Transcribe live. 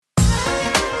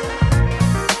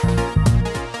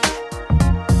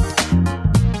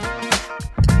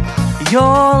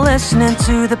You're listening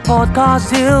to the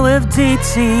podcast Deal with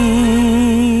DT.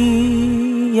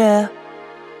 Yeah.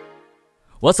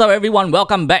 What's up, everyone?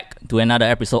 Welcome back to another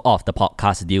episode of the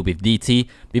podcast Deal with DT.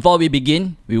 Before we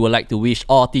begin, we would like to wish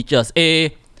all teachers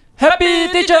a Happy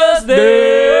Teachers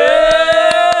Day!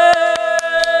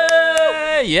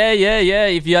 Yeah.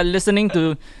 If you are listening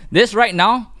to this right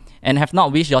now and have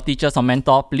not wished your teachers or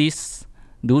mentor, please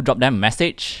do drop them a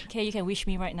message. Okay, you can wish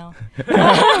me right now.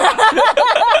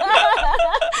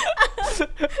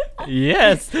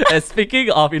 Yes, and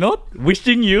speaking of,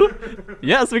 wishing you.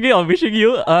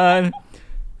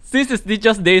 Since it's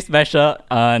Teachers Day special,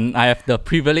 I have the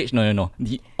privilege,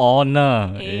 the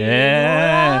honor.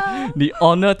 Hey. The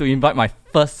honor to invite my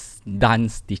first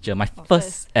dance teacher, my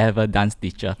first ever dance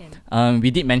teacher. Okay.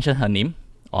 We did mention her name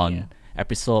on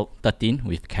episode 13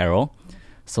 with Carol.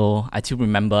 So I still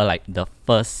remember like the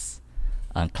first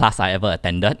class I ever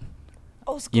attended.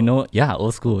 Old school.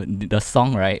 Old school. The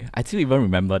song, right? I still even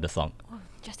remember the song. Oh,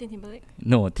 Justin Timberlake.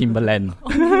 No, Timberland.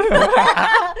 I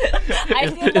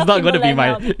still It's love not going to be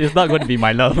Timberland my. It's not going to be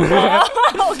my love.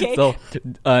 Okay. So,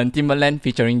 Timberland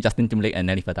featuring Justin Timberlake and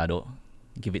Nelly Furtado.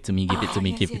 Give it to me. Give it to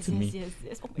me. Give it to me.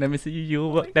 Yes. Oh my Let me see you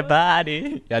work the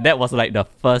body. Yeah, that was like the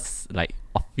first like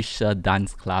official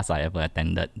dance class I ever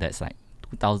attended. That's like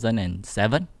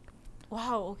 2007.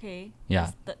 Wow, okay.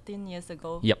 Yeah. That's 13 years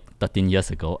ago. Yep, 13 years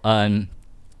ago.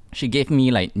 She gave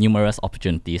me like numerous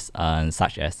opportunities,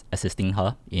 such as assisting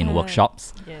her in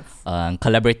workshops, Yes.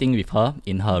 collaborating with her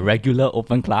in her regular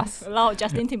open class. A lot of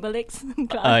Justin Timberlake's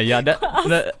class. That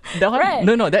one. Right.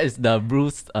 No, that is the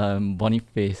Bruce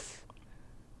Boniface.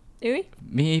 Really?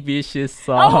 Maybe she's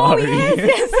Oh, sorry.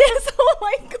 yes. Oh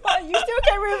my god, you still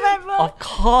can remember. Of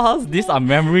course, these are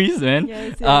memories, man.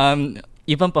 Yes.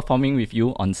 Even performing with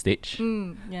you on stage.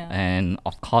 Yeah. And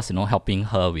of course, helping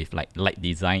her with like light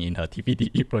design in her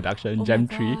TPDE production, Oh Gem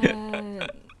my 3. god.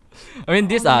 I mean,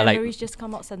 these All are the like, memories just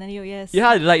come out suddenly. Oh, yes.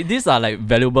 yeah, like these are like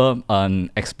valuable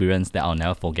experience that I'll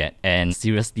never forget. And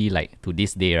seriously, like to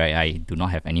this day, right, I do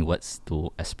not have any words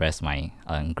to express my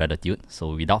gratitude.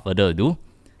 So without further ado,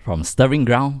 from Stirring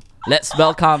Ground, let's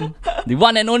welcome the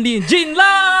one and only Jin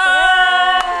La!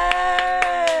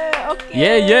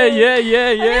 Okay. Yeah. I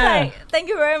mean, like, thank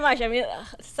you very much. I mean,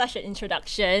 such an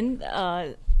introduction.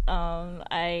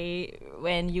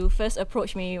 When you first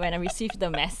approached me, when I received the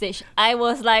message, I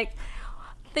was like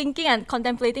thinking and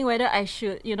contemplating whether I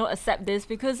should, accept this,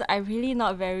 because I'm really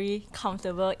not very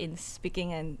comfortable in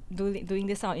speaking and doing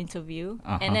this kind of interview.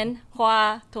 Uh-huh. And then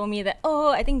Hua told me that,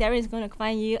 I think Darren is going to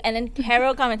find you. And then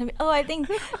Carol come and tell me, I think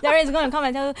Darren is going to come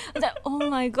and tell you. I was like, oh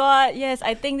my god, yes,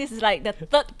 I think this is like the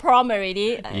third prom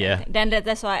already. Yeah. Then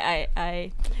that's why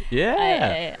I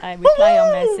Yeah. reply your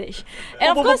message.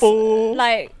 And of course, Woo!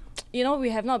 like, we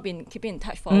have not been keeping in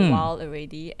touch for a while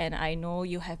already, and I know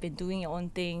you have been doing your own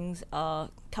things,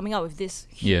 coming out with this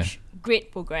huge,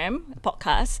 great program,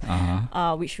 podcast,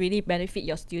 which really benefit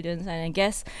your students, and I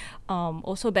guess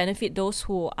also benefit those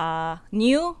who are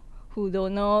new, who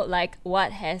don't know like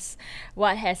what has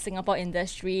Singapore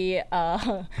industry,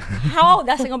 how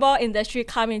does Singapore industry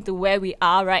come into where we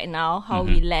are right now, how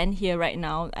we land here right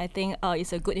now. I think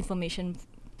it's a good information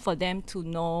for them to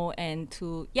know, and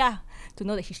to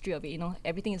know the history of it.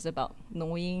 Everything is about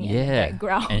knowing and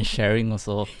background and sharing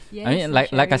also. Yes, I mean, and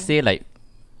like I sharing. say, like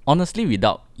honestly,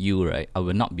 without you, right, I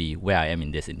would not be where I am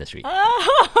in this industry.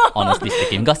 Honestly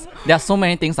speaking, because there are so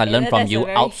many things I learned from that's a you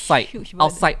very outside huge word.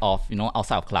 outside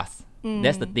of class.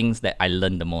 That's the things that I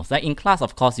learned the most. Like in class,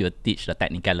 of course, you teach the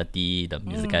technicality, the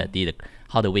musicality,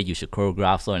 how the way you should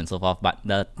choreograph, so on and so forth. But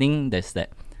the thing that's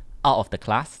that out of the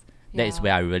class, that is Yeah.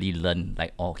 where I really learn,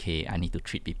 like, okay, I need to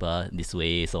treat people this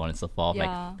way, so on and so forth. Yeah.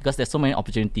 Like, because there's so many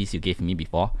opportunities you gave me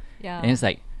before. Yeah. And it's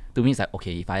like, to me, it's like,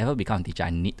 okay, if I ever become a teacher,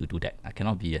 I need to do that. I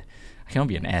cannot be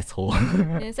an asshole.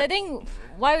 Yes, I think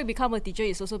why we become a teacher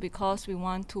is also because we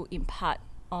want to impart,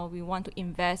 or we want to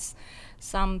invest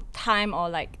some time, or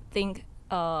like think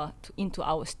into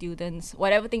our students,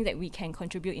 whatever thing that we can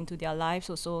contribute into their lives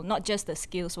also, not just the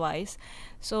skills wise.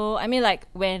 So I mean, like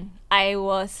when I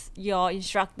was your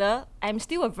instructor, I'm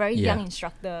still a very young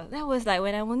instructor. That was like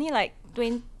when I'm only like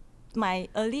my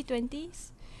early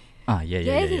 20s.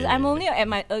 I'm only at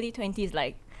my early 20s,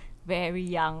 like very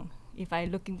young. If I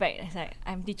looking back, it's like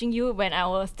I'm teaching you when I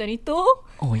was 22.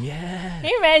 Oh yeah. Can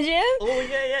you imagine? Oh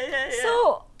yeah.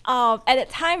 So at that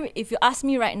time, if you ask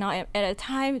me right now, at that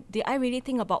time, did I really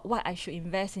think about what I should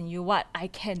invest in you, what I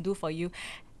can do for you?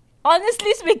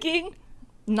 Honestly speaking,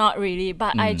 not really.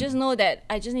 But I just know that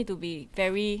I just need to be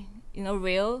very,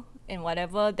 real in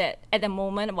whatever that at the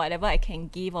moment, whatever I can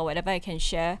give or whatever I can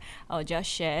share, I'll just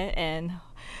share. And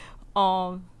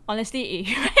honestly, if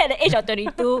you're at the age of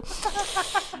 22,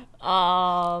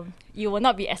 you will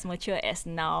not be as mature as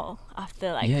now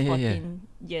after like 14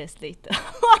 years later.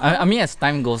 I mean, as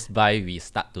time goes by, we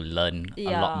start to learn a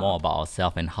lot Yeah. more about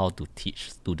ourselves and how to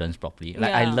teach students properly.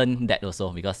 Like I Yeah. learned that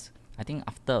also because I think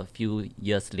after a few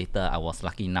years later, I was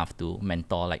lucky enough to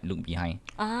mentor like Look Behind.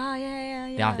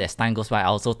 Yeah. Then after as time goes by, I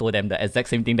also told them the exact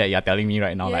same thing that you're telling me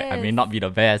right now. Like I may Yes. not be the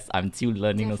best, I'm still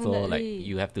learning also. Like Definitely.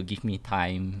 you have to give me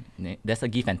time. There's a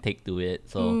give and take to it.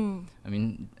 So Mm. I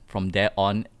mean, from there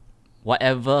on,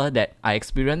 whatever that I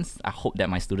experience, I hope that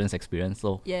my students experience.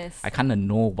 So Yes. I kind of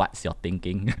know what's your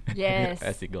thinking Yes.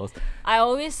 as it goes. I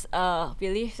always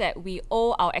believe that we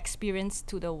owe our experience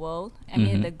to the world. I mean,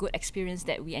 Mm-hmm. the good experience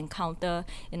that we encounter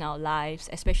in our lives,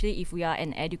 especially if we are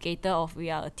an educator or if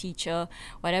we are a teacher,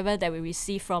 whatever that we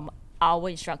receive from our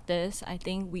instructors, I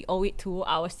think we owe it to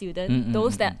our students.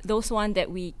 Those one that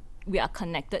we are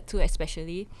connected to,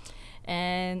 especially.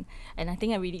 And I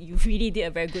think you really did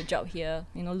a very good job here.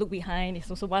 You know, Look Behind is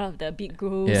also one of the big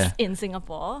groups Yeah. in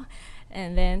Singapore.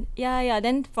 And then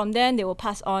then from then they will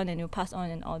pass on and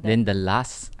all that. Then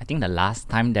I think the last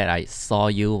time that I saw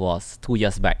you was 2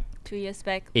 years back. 2 years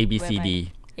back.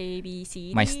 ABCD.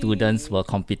 ABCD. My students were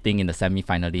competing in the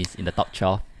semi-finalists in the top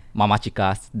 12. Mama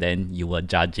Chicas, then you were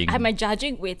judging. I had my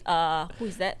judging with who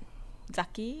is that?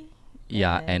 Zaki?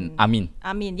 Yeah, and Amin.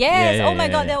 Amin. Yes. Yeah, Oh my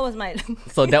yeah, god, yeah. that was my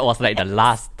So that was like the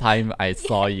last time I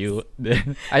saw you.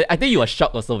 Then I think you were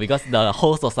shocked also because the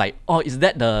host was like, "Oh, is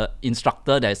that the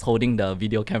instructor that is holding the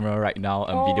video camera right now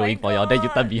and Oh my videoing for you?" Then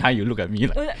you turn God. behind, you look at me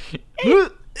like,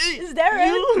 Is that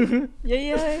right?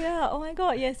 yeah. Oh my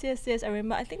god, yes. I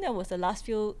remember. I think that was the last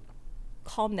few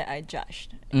com that I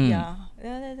judged. Yeah,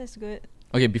 that's good.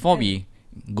 Okay, before we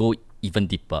go even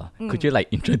deeper, could you like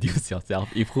introduce yourself?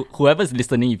 If whoever's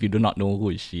listening, if you do not know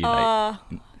who is she, like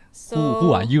So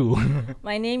who are you?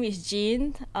 My name is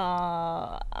Jean.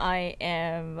 I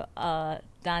am a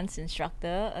dance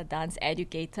instructor, a dance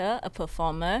educator, a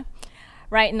performer.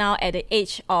 Right now, at the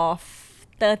age of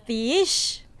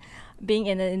 30ish, being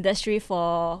in the industry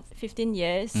for 15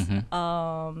 years,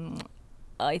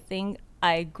 I think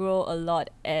I grow a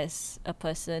lot as a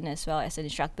person as well as an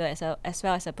instructor, as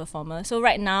well as a performer. So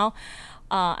right now,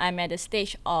 I'm at a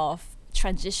stage of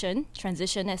transition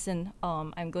as in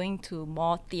I'm going to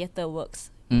more theatre works,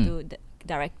 to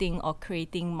directing or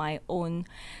creating my own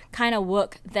kind of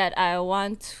work that I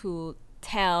want to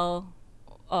tell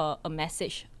a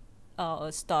message,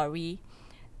 a story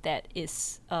that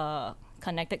is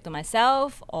connected to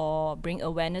myself or bring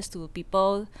awareness to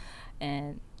people.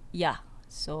 And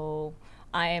so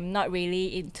I am not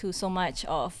really into so much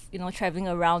of traveling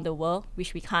around the world,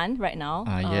 which we can't right now.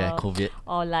 COVID.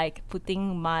 Or like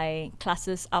putting my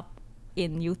classes up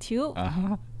in YouTube.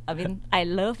 Uh-huh. I mean, I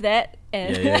love that,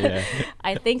 and Yeah.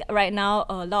 I think right now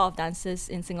a lot of dancers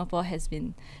in Singapore has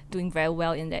been doing very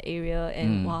well in that area.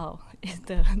 And wow,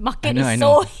 the market I is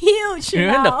know. so huge.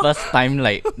 Remember now. the first time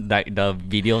like the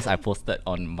videos I posted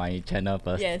on my channel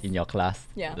first Yes. in your class?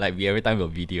 Yeah. Like every time we'll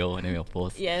video and then we'll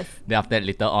post. Yes. Then after that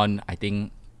later on, I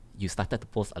think you started to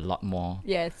post a lot more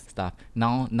Yes. stuff.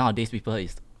 Nowadays people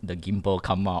is the gimbal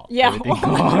come out. Yeah. Everything Oh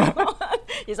come my out. God.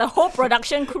 It's a whole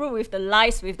production crew with the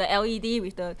lights, with the LED,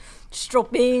 with the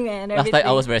strobing and Last everything. time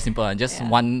I was very simple. Just Yeah.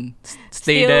 one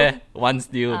stay Still, there, one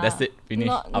still, that's it, finish.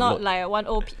 Not upload. like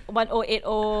 1080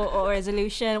 or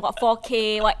resolution,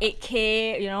 4K,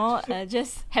 8K,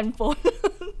 just handphone.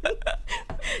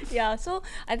 Yeah, so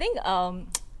I think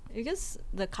because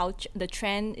the culture, the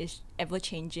trend is ever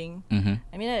changing.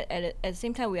 I mean, at the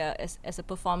same time, we are as a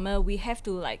performer, we have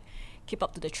to like keep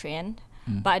up to the trend.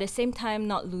 But at the same time,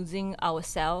 not losing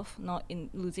ourselves, not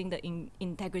losing the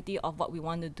integrity of what we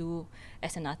want to do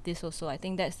as an artist. Also, I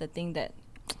think that's the thing that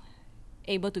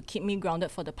able to keep me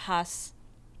grounded for the past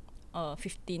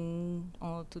 15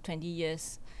 to 20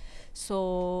 years.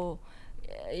 So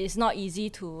it's not easy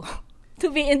to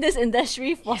be in this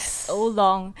industry for so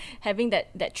long, having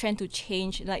that trend to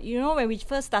change. Like when we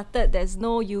first started, there's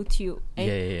no YouTube.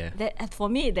 Yeah. That for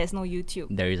me, there's no YouTube.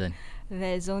 There isn't.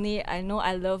 There's only I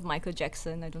love Michael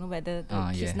Jackson. I don't know whether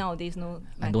the kids nowadays know.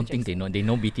 I don't think they know. They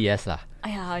know BTS lah.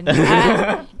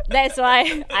 Yeah, that's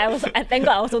why I thank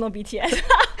God I also know BTS.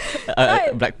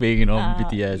 Blackpink,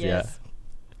 BTS. Yeah. Yes.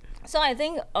 So I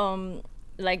think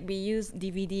like we use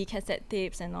DVD, cassette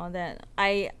tapes, and all that.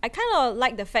 I kind of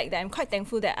like the fact that I'm quite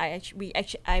thankful that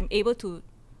I'm able to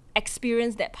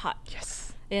experience that part.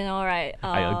 Yes. Right?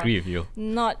 I agree with you.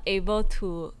 Not able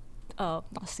to,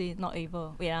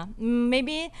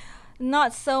 maybe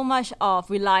not so much of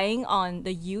relying on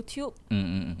the YouTube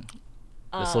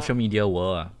the social media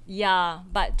world. Yeah,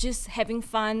 but just having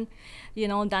fun,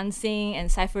 dancing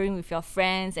and ciphering with your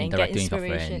friends and get Interacting with your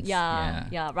inspiration.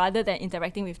 friends, Yeah, rather than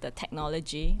interacting with the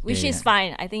technology, which Yeah, is yeah.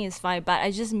 fine. I think it's fine, but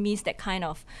I just miss that kind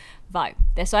of vibe.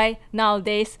 That's why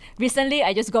nowadays, recently,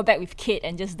 I just go back with Kate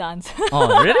and just dance.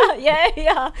 Oh, really?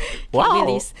 Yeah. Wow. Kate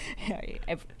Willis.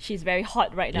 She's very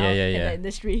hot right now in Yeah. the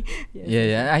industry. Yes,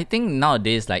 Yeah. I think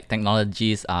nowadays, like,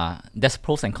 technologies there's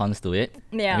pros and cons to it.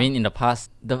 Yeah. I mean, in the past,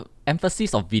 the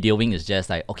emphasis of videoing is just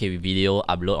like, okay, we video,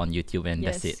 upload on YouTube, and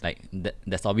that's Yes. it. Like,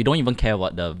 that's all. We don't even care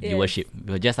about the viewership.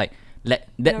 We're just like, the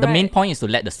You're main right. point is to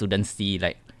let the students see,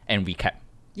 like, and recap.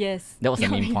 Yes. That was the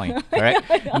main point, correct?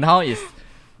 Now is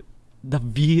the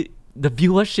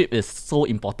viewership is so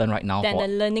important right now Then for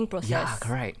the learning process. yeah,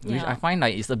 correct. Which Yeah. I find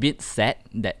like it's a bit sad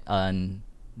that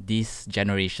this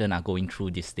generation are going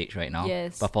through this stage right now.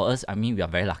 Yes. But for us, I mean, we are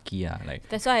very lucky. Like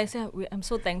That's why I said I'm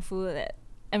so thankful that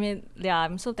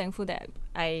I'm so thankful that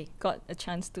I got a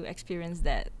chance to experience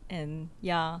that. And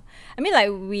yeah, I mean, like,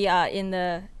 we are in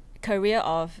the career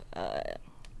of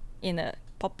in a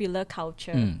popular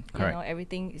culture. correct.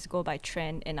 Everything is go by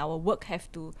trend, and our work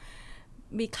have to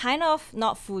be kind of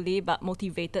not fully but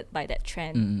motivated by that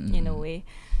trend in a way.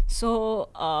 So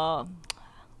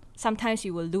sometimes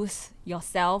you will lose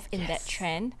yourself in that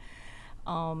trend.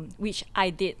 Which I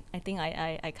did. I think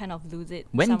I kind of lose it.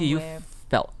 when do you somewhere.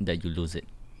 felt that you lose it?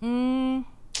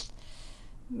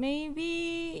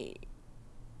 Maybe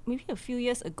a few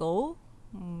years ago,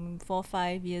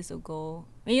 4-5 years ago.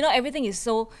 Everything is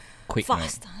so Quick, right?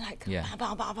 fast, like Yeah.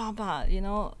 bah, bah, bah, bah,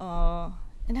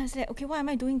 and I was like, okay, why am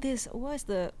I doing this? What's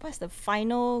the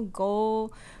final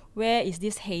goal? Where is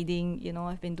this heading?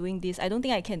 I've been doing this. I don't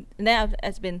think I can. And then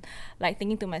I've been like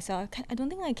thinking to myself, I don't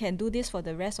think I can do this for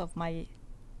the rest of my,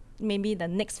 maybe the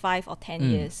next 5 or 10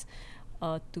 years,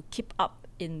 to keep up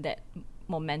in that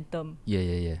momentum.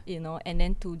 Yeah. And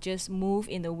then to just move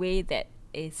in a way that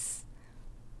is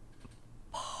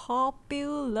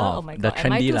popular. Oh my the god,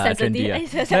 am I trendy too lah, sensitive?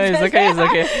 trendy. No, it's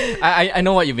okay. I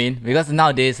know what you mean, because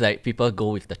nowadays, like, people go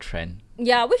with the trend.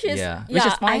 Yeah, which is Which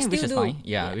is fine. I Which still is do. fine.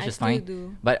 Yeah, which I is still fine.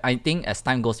 do. But I think as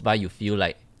time goes by, you feel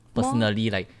like personally,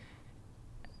 like,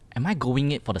 am I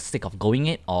going it for the sake of going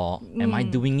it, or am I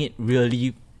doing it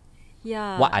really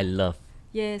Yeah. what I love?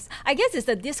 Yes, I guess it's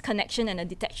a disconnection and a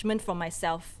detachment from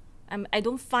myself. I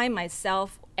don't find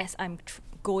myself as I'm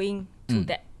going to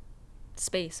that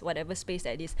space, whatever space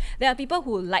that is. There are people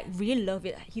who like really love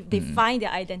it. They find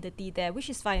their identity there, which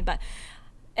is fine. But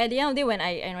at the end of the day, when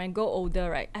I go older,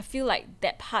 right, I feel like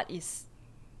that part is,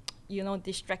 Kind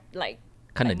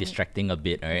of distracting a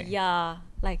bit, right? yeah,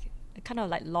 like kind of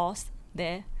like lost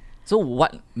there. So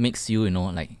what makes you,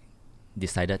 like,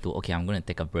 decided to, okay, I'm going to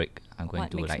take a break. I'm going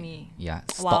What to, makes like, me-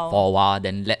 stop Wow. for a while.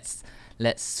 Then let's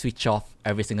switch off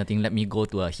every single thing. Let me go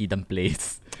to a hidden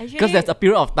place. Because Actually- there's a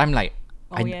period of time, like,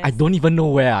 Oh, I yes. don't even know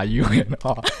where are you and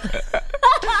all.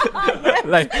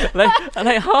 like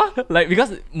huh? Like,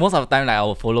 because most of the time, like, I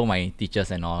will follow my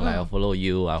teachers and all. Like, I'll follow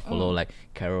you. I'll follow like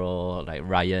Carol, like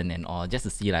Ryan and all, just to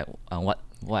see like what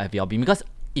have y'all been. Because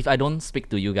if I don't speak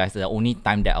to you guys, the only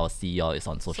time that I'll see y'all is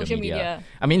on social media.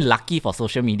 I mean, lucky for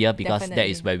social media, because that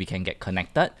is Definitely. where we can get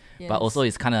connected. Yes. But also,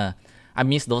 it's kind of, I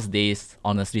miss those days.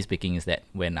 Honestly speaking, is that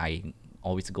when I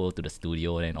always go to the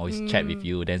studio and always chat with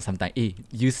you. Then sometimes, hey,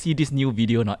 you see this new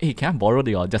video now? Hey, can I borrow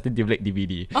your Justin Timberlake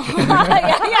DVD?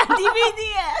 yeah, DVD.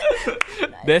 Yeah.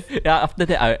 Then after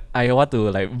that, I want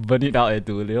to like burn it out and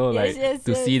to Yes,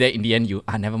 to yes. see that in the end you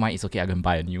never mind, it's okay, I can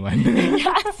buy a new one.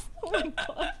 Yes. Oh my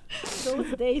god.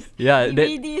 Those days. Yeah,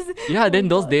 DVDs. Yeah, Oh then my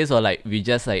those God. days were like we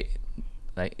just like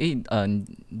hey,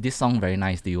 this song very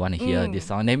nice. Do you want to hear this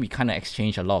song? Then we kind of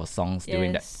exchange a lot of songs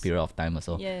during that Yes. period of time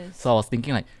also. Yes. So I was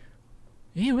thinking like,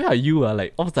 hey, where are you?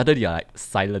 Like all of a sudden you're like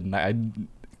silent. Like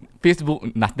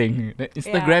Facebook, nothing. Then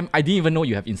Instagram, I didn't even know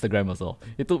you have Instagram also.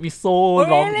 It took me so long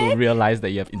to really? realize that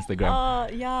you have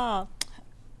Instagram. Yeah.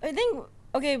 I think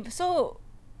okay. So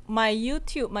my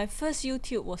first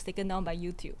YouTube was taken down by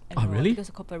YouTube. Oh, really? Because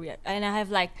of copyright, and I have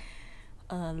like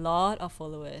a lot of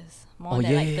followers, more Oh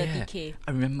than yeah, like yeah, 30K.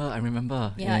 I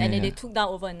remember. Yeah, and then they took down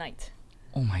overnight.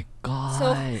 Oh my god.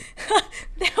 So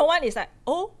that one is like,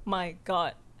 oh my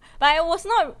god. But I was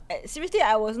not seriously.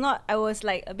 I was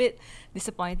like a bit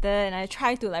disappointed, and I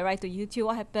tried to like write to YouTube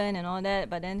what happened and all that.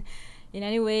 But then, in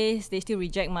any ways, they still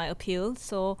reject my appeal.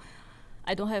 So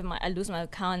I lose my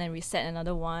account and reset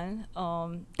another one.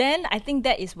 Then I think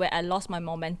that is where I lost my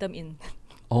momentum in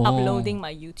uploading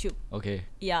my YouTube. Okay.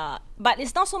 Yeah, but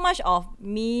it's not so much of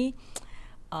me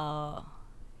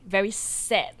very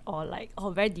sad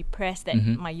or very depressed that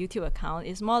my YouTube account.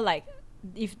 It's more like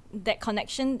if that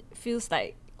connection feels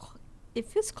like it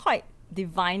feels quite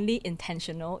divinely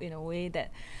intentional in a way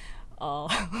that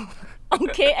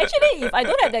okay, actually, if I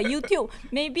don't have the YouTube,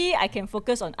 maybe I can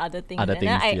focus on other things. Other And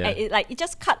then things, it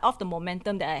just cut off the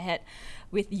momentum that I had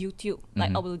with YouTube,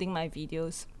 like uploading my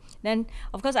videos. Then,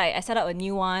 of course, I set up a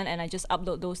new one and I just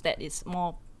upload those that is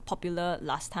more popular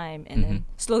last time. And then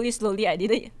slowly, I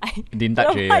didn't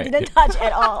touch it, I right? didn't touch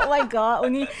at all. Oh my God,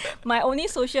 my only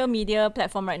social media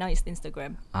platform right now is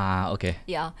Instagram. Okay.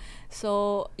 Yeah,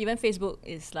 so even Facebook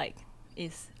is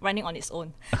running on its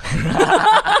own.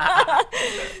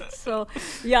 So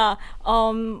yeah,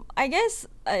 I guess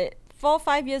 4 or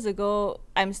 5 years ago,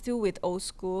 I'm still with old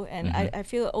school, and I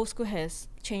feel old school has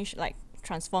changed, like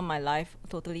transformed my life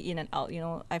totally in and out. You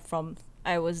know,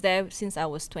 I was there since I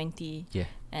was 20. Yeah.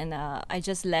 And I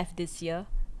just left this year.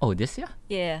 Oh, this year?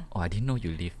 Yeah. Oh, I didn't know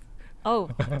you live. Oh,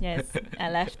 yes, I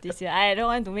left this year. I don't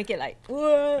want to make it like,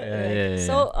 what?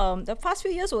 So the past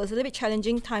few years was a little bit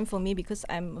challenging time for me because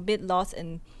I'm a bit lost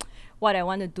in what I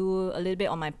want to do, a little bit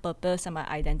on my purpose and my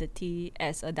identity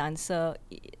as a dancer.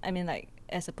 I mean, like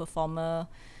as a performer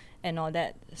and all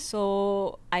that.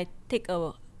 So I took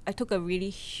a really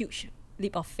huge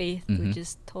leap of faith to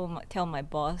just tell my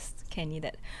boss Kenny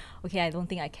that, okay, I don't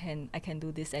think I can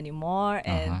do this anymore,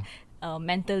 and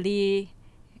mentally,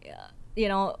 you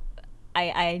know,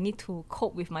 I need to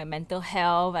cope with my mental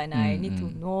health, and I need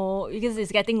to know, because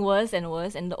it's getting worse and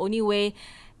worse, and the only way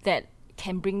that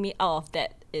can bring me out of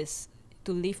that is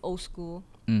to leave old school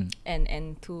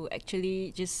and to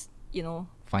actually just, you know,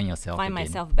 find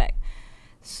myself back.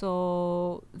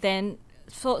 So then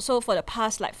so for the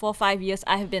past like 4 or 5 years,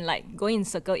 I have been like going in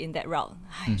circle in that route.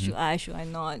 Should I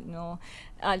not? No.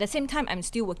 At the same time, I'm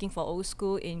still working for old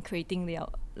school in creating the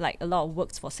like a lot of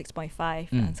works for 6.5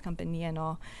 dance company and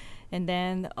all. And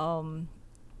then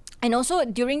and also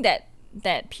during that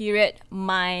period,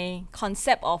 my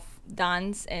concept of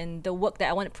dance and the work that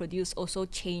I want to produce also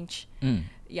changed.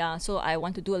 Yeah, so I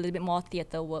want to do a little bit more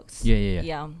theater works.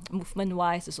 Yeah, movement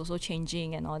wise is also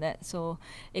changing and all that. So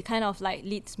it kind of like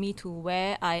leads me to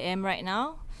where I am right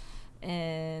now.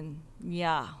 And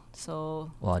yeah,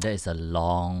 so wow, that is a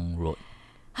long road.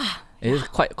 It is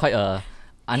quite a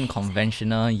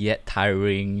unconventional yet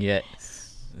tiring yet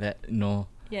that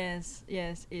Yes,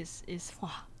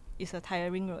 it's a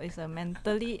tiring road. It's a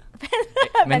mentally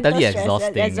mentally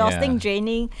exhausting, yeah.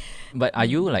 draining. But are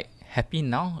you like happy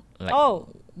now? Like, oh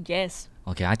yes.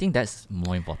 Okay, I think that's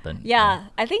more important. Yeah,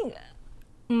 I think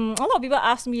a lot of people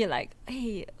ask me like,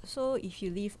 hey, so if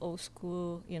you leave old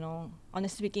school, you know,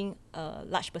 honestly speaking, a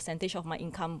large percentage of my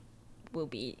income will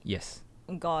be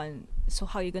gone. So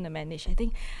how are you gonna manage? I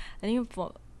think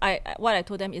for what I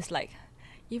told them is like,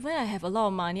 even I have a lot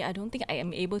of money, I don't think I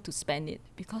am able to spend it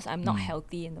because I'm not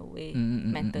healthy in a way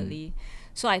mentally.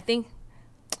 So I think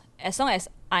as long as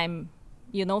I'm,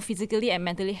 you know, physically and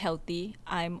mentally healthy,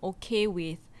 I'm okay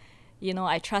with, you know,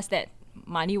 I trust that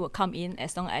money will come in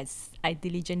as long as I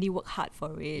diligently work hard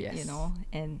for it, you know.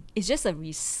 And it's just a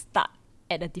restart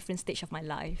at a different stage of my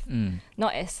life.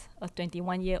 Not as a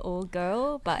 21-year-old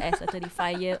girl, but as a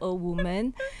 35-year-old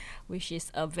woman, which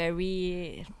is a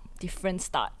very different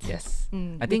start. Yes.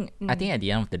 I think at the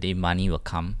end of the day, money will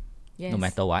come no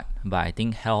matter what. But I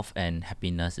think health and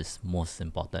happiness is most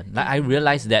important. Like I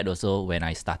realized that also when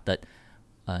I started,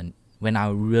 when I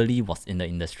really was in the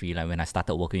industry, like when I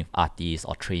started working with artists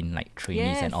or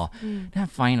trainees and all, then I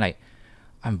find like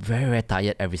I'm very, very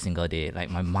tired every single day.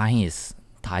 Like my mind is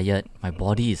tired, my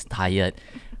body is tired.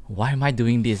 Why am I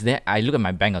doing this? Then I look at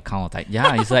my bank account, like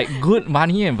it's like good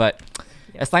money, but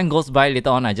as time goes by, later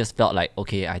on, I just felt like,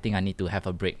 okay, I think I need to have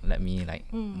a break. Let me like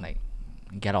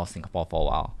get out of Singapore for a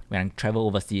while. When I travel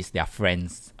overseas, there are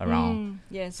friends around.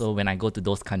 So when I go to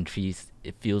those countries,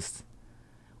 it feels,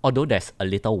 although there's a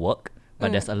little work,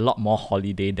 but there's a lot more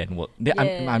holiday than work.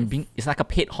 It's like a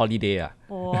paid holiday.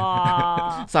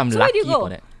 Wow. So I'm lucky for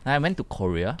that. I went to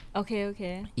Korea.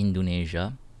 Okay.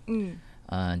 Indonesia.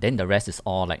 Then the rest is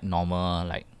all like normal,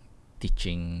 like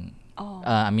teaching.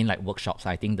 I mean like workshops.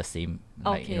 I think the same.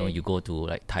 Like you know, you go to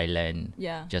like Thailand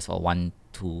just for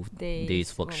 1-2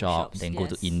 days workshop, then go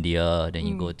to India, then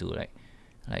you go to like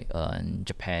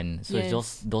Japan. So it's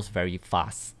just those very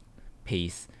fast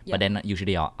pace. But then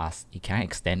usually I'll ask, can I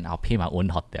extend? I'll pay my own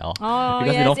hotel.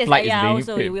 Because flight is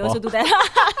being paid we for. also do that.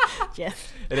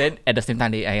 Yes. And then at the same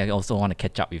time, I also want to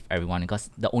catch up with everyone, because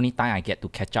the only time I get to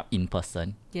catch up in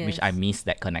person, which I miss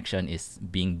that connection, is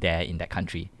being there in that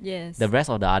country. Yes. The rest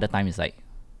of the other time is like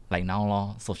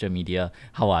now, social media,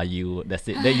 how are you? That's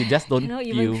it. Then you just don't cannot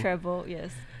feel... even travel,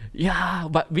 Yeah,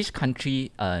 but which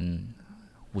country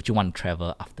would you want to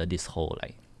travel after this whole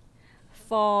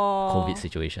for COVID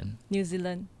situation? New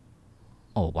Zealand.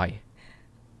 Oh, why?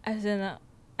 As in,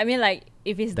 I mean, like,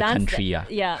 if it's The dance, country,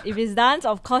 yeah, if it's dance,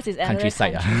 of course, it's another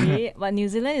Countryside, country. But New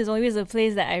Zealand is always a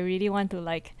place that I really want to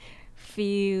like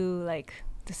feel, like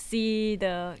to see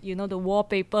the the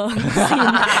wallpaper, scene.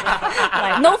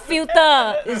 Like no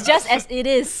filter. It's just as it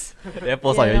is. They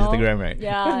post on your Instagram, right?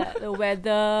 Yeah, the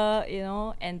weather,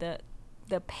 and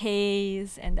the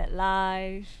pace and that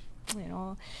life.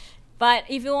 But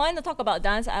if you want to talk about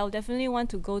dance, I'll definitely want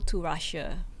to go to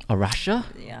Russia. Oh, Russia?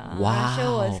 Yeah, Wow. Russia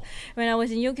was when I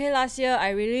was in UK last year. I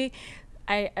really,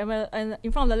 I'm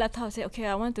in front of the laptop. I said, okay,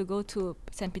 I want to go to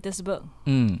St. Petersburg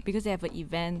because they have an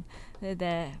event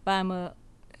there. But I'm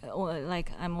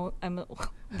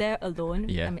there alone.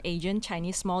 Yeah. I'm an Asian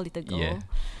Chinese small little girl. Yeah.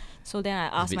 So then I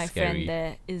It's a asked bit my scary. friend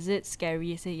there, is it scary?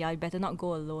 He said, yeah, you better not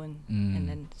go alone. And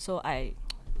then so I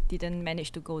didn't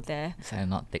manage to go there. So I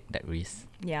not take that risk.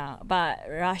 Yeah, but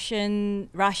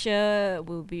Russia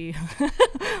will be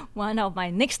one of my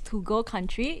next to go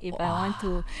country if I want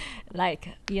to,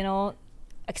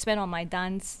 expand on my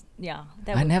dance. Yeah,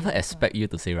 that I would never be awesome. expect you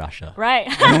to say Russia. Right.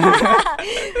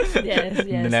 Yes.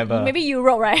 Never. Maybe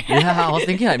Europe, right? Yeah, I was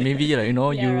thinking like maybe Yeah,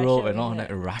 Europe Russia and all. would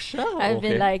be Like Russia? I've Okay.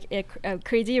 been like a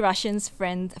crazy Russians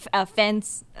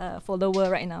fans follower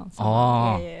right now. So,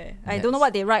 Oh, yeah. I don't know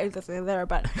what they write because they're there,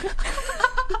 but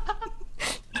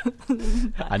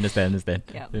Understand.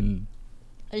 Yeah. Then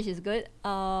which is good.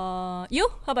 You?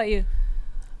 How about you?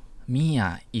 me,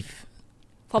 if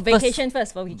For vacation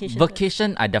first.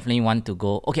 vacation, I definitely want to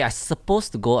go. Okay, I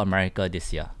supposed to go America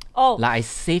this year. Oh, Like I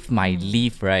saved my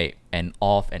leave, right, and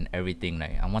off and everything.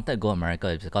 Like I wanted to go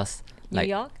America because New like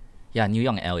York? yeah, New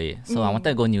York and LA. So I wanted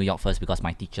to go New York first because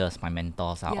my teachers, my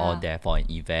mentors are all Yeah. there for an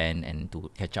event and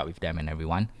to catch up with them and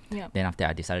everyone. Yeah. Then after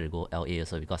I decided to go LA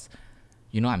also because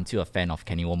I'm still a fan of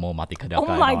Kenny Womo, Marty Kadelka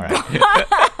Oh and my all, right?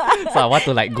 So I want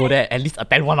to like go there, at least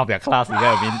attend one of their class, you know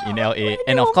what I mean, in LA.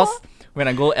 And of course, when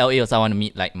I go LA also I want to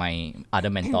meet like my other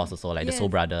mentors also, like the Soul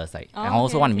Yes. Brothers. Like Oh, I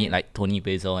also okay, want to okay. meet like Tony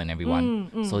Basil and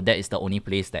everyone. So that is the only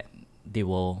place that they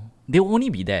will only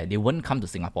be there. They won't come to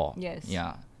Singapore. Yes.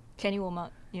 Yeah. Kenny Womack.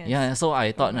 Yes. Yeah, so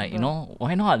I thought like, remember.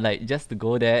 why not like just to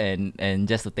go there and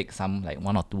just to take some like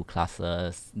 1 or 2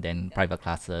 classes, then private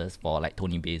classes for like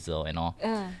Tony Basil and all.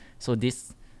 So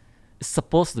this is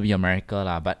supposed to be America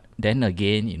lah, but then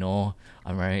again,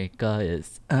 America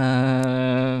is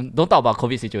don't talk about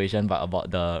COVID situation, but about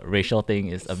the racial thing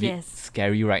is a bit Yes.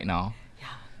 scary right now.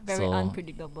 Very So,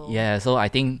 unpredictable. Yeah, so I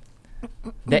think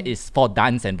that is for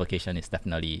dance and vacation is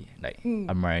definitely like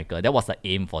America. That was the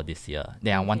aim for this year.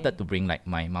 Then I wanted to bring like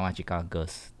my Mama Chica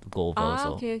girls to go over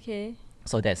also. Okay.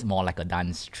 So that's more like a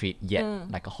dance trip, yet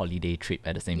like a holiday trip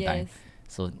at the same time. Yes.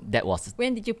 So that was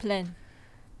When did you plan?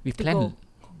 we to planned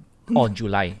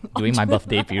July during my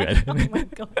birthday period. Oh my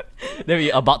god. Then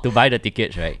we about to buy the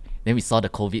tickets, right? Then we saw the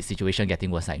COVID situation getting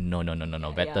worse. Like no,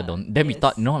 better Yeah, don't. Then we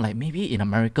thought like maybe in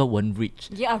America won't reach.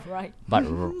 Yeah, right. But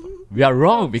we are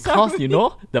wrong because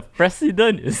the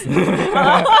president is,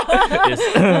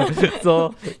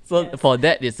 so for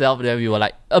that itself, then we were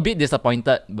like a bit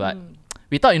disappointed. But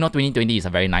we thought 2020 is a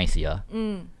very nice year.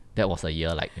 That was a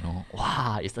year like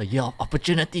wow, it's a year of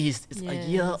opportunities. It's a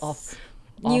year of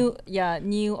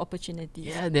New opportunities.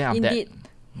 yeah. Then after Indeed. that,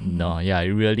 no, yeah, it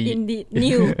really Indeed.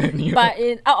 New. New. But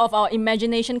out of our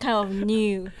imagination kind of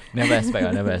new. never expect.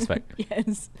 I never expect.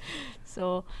 Yes.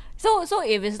 So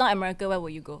if it's not America, where will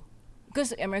you go?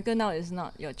 Because America now is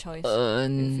not your choice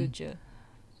in future.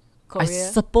 I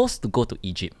Korea. supposed to go to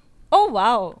Egypt. Oh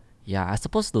wow. Yeah, I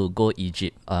supposed to go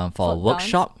Egypt for a For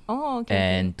workshop dance? Oh, okay.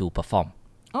 and to perform.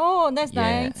 Oh, that's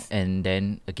Yeah, nice. and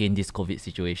then again this COVID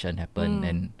situation happened,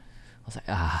 and I was like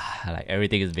like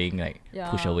everything is being like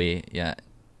pushed Yeah. away. Yeah,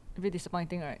 A bit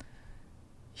disappointing, right?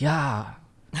 yeah,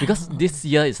 because this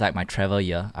year is like my travel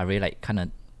year. I really like kind of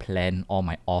plan all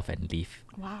my off and leave.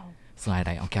 Wow. So I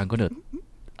like okay, I'm gonna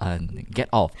get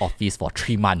out of office for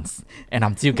 3 months, and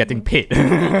I'm still getting paid.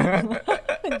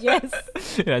 Yes.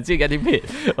 Yeah, I'm still getting paid.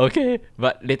 Okay,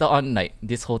 but later on, like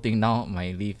this whole thing now,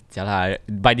 my leave, jialat,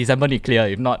 by December need clear.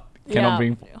 If not, cannot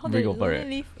bring over it.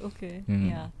 Leave? Okay. Mm.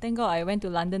 Yeah. Thank God I went to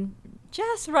London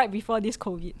just right before this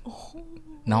COVID. Oh.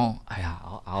 Now, I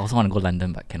also want to go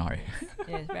London, but cannot. Right?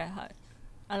 Yeah, it's very hard.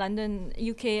 London,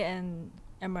 UK, and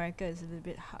America is a little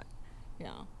bit hard.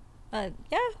 Yeah. But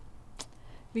yeah,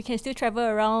 we can still travel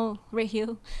around Red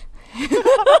Hill.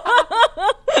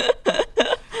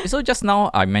 So just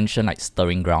now I mentioned like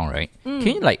Stirring Ground, right? Can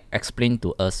you like explain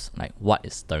to us like what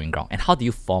is Stirring Ground and how do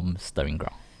you form Stirring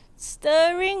Ground?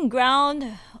 Stirring Ground.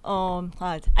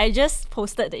 I just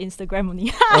posted the Instagram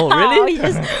only. Oh, really? We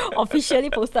just officially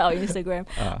posted our Instagram.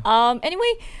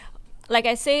 Anyway, like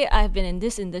I say, I've been in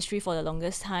this industry for the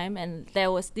longest time, and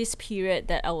there was this period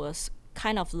that I was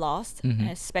kind of lost,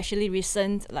 especially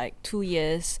recent like 2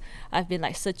 years. I've been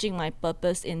like searching my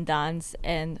purpose in dance,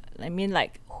 and I mean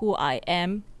like who I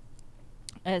am,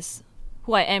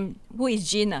 who is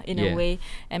Jin in a way,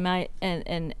 am I,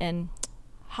 and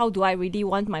how do I really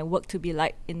want my work to be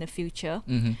like in the future.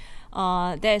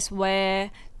 That's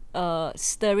where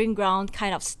Stirring Ground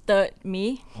kind of stirred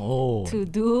me to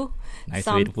do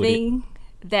something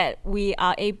that we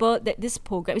are able, that this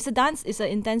program, it's an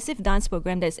intensive dance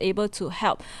program that's able to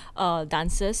help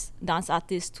dance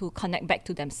artists to connect back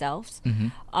to themselves.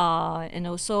 And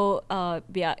also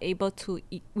we are able to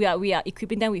we are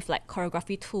equipping them with like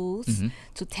choreography tools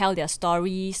to tell their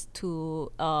stories,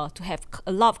 to have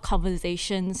a lot of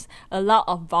conversations, a lot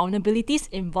of vulnerabilities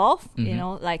involved, you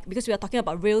know, like, because we are talking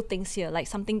about real things here, like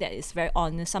something that is very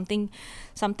honest, something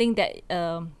that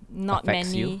not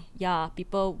affects many you.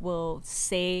 people will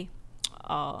say,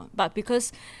 but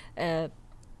because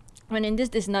when in this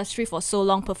industry for so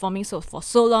long, performing for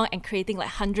so long and creating like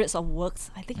hundreds of works,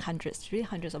 I think really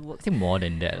hundreds of works. I think more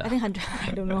than that. I think hundreds,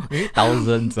 I don't know. Maybe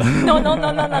thousands. No,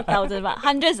 not thousands, but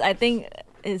hundreds, I think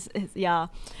is yeah.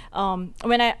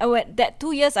 When that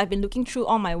 2 years I've been looking through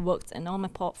all my works and all my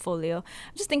portfolio,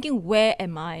 I'm just thinking, where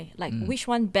am I? Like, which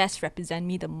one best represent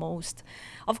me the most?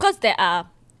 Of course, there are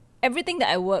everything that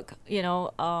I work, you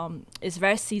know, is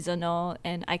very seasonal,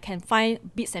 and I can find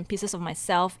bits and pieces of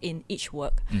myself in each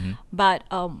work. But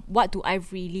what do I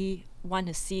really want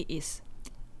to see is,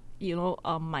 you know,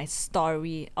 my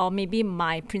story, or maybe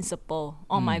my principle,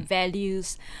 or my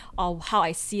values, or how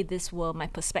I see this world, my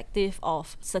perspective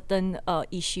of certain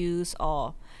issues,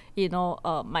 or, you know,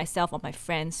 myself or my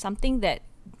friends, something that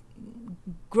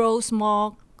grows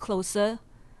more closer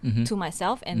to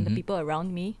myself and the people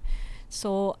around me.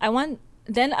 So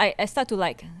I start to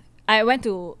like, I went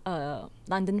to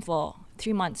London for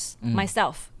 3 months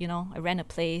myself, you know. I rent a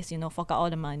place, you know, fork out all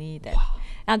the money.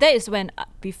 Now that is when,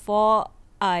 before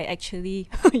I actually,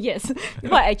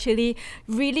 before I actually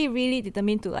really, really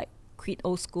determined to like quit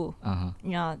old school.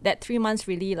 Yeah, that 3 months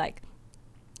really like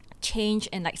changed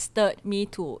and like stirred me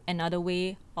to another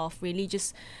way of really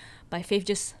just, by faith,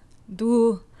 just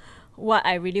do what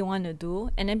I really want to do.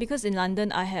 And then because in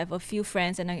London I have a few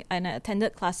friends, and I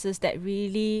attended classes that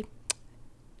really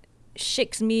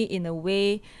shakes me in a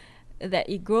way that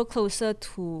it grow closer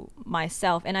to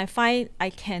myself, and I find I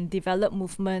can develop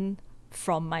movement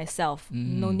from myself.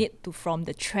 No need to from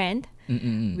the trend,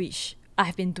 which I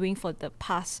have been doing for the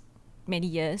past many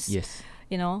years. Yes.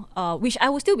 You know, which I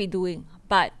will still be doing,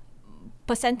 but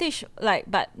percentage, like,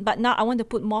 but now I want to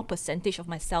put more percentage of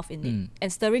myself in it.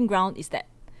 And Stirring Ground is that,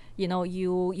 you know,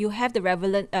 you have the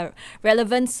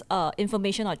relevance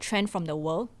information or trend from the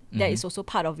world. That is also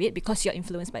part of it, because you're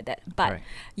influenced by that. But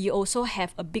you also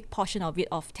have a big portion of it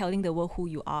of telling the world who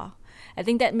you are. I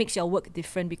think that makes your work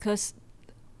different, because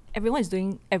everyone is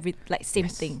doing same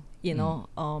thing, you know.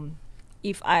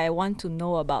 If I want to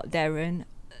know about Darren,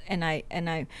 and I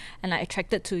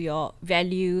attracted to your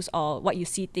values, or what you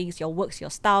see things, your works, your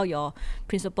style, your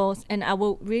principles, and I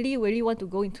will really, really want to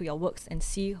go into your works and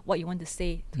see what you want to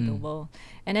say to the world.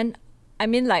 And then, I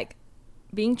mean, like,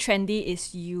 being trendy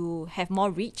is you have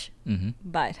more reach,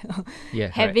 but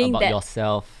having about that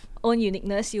yourself, own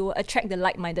uniqueness, you will attract the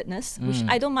like-mindedness, which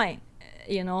I don't mind.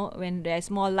 You know, when there's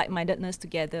more like-mindedness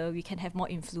together, we can have more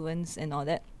influence and all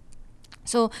that.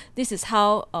 So this is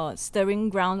how Stirring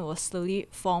Ground was slowly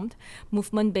formed,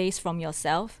 movement-based from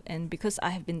yourself. And because I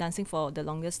have been dancing for the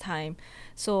longest time,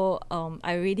 so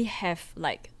I already have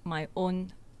like my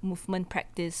own movement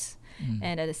practice.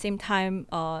 And at the same time,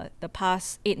 the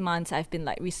past 8 months, I've been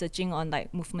like researching on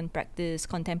like movement practice,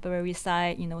 contemporary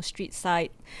side, you know, street side,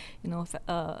 you know,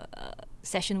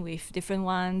 session with different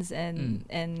ones,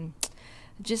 and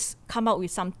just come up with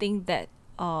something that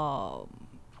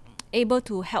able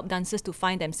to help dancers to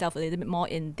find themselves a little bit more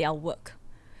in their work.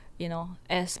 You know,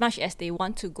 as much as they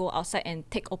want to go outside and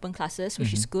take open classes,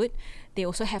 which is good, they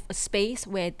also have a space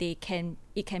where it can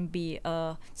be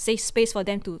a safe space for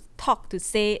them to talk, to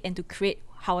say, and to create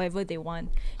however they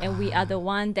want. And we are the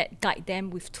one that guide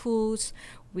them with tools,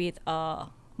 with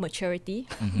maturity,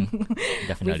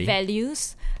 definitely, with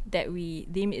values that we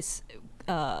deem is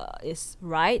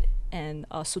right and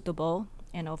suitable,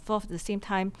 and of course at the same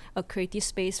time a creative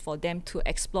space for them to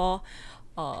explore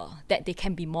that they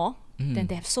can be more. Then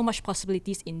they have so much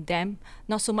possibilities in them,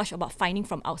 not so much about finding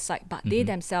from outside, but they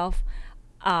themselves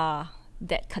are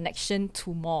that connection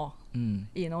to more.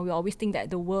 You know, we always think that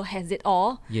the world has it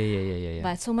all,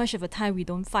 but so much of the time we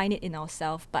don't find it in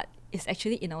ourselves, but it's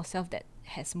actually in ourselves that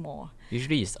has more.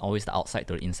 Usually it's always the outside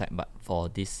to the inside, but for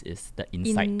this is the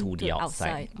inside to the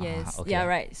outside. Yes. Okay. Yeah,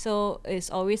 right. So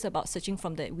it's always about searching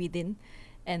from the within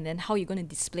and then how you're going to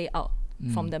display out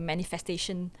from the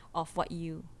manifestation of what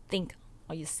you think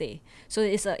or you say. So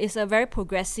it's a very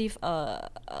progressive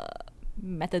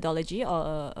methodology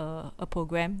or a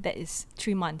program that is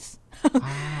 3 months.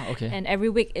 Okay. And every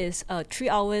week is 3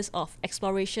 hours of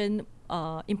exploration,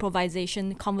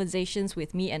 improvisation, conversations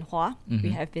with me and Hua. We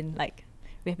have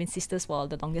been sisters for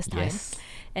the longest time. Yes.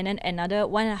 And then another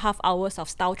 1.5 hours of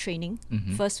style training.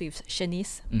 First with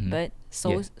Shanice Bird,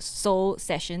 soul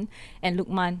session, and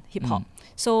Lukman hip hop.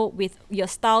 So with your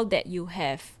style that you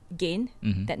have gained,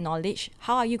 that knowledge,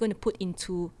 how are you going to put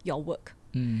into your work?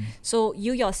 So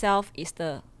you yourself is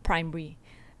the primary,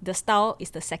 the style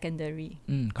is the secondary.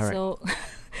 Correct. So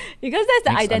because that's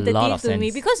the Makes a lot identity of to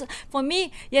me. sense. Because for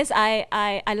me, yes,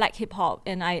 I like hip hop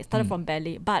and I started from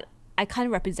ballet, but I can't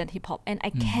represent hip hop and I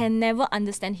can never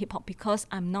understand hip hop because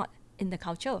I'm not in the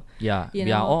culture. Yeah, You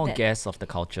we are know, all that- guests of the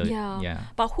culture. Yeah.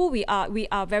 But who we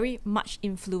are very much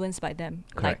influenced by them,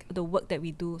 Correct. like the work that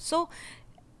we do. So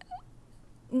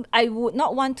I would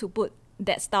not want to put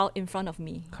that style in front of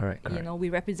me. Correct. You know, we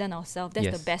represent ourselves. That's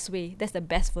Yes. the best way. That's the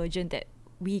best version that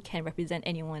we can represent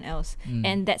anyone else.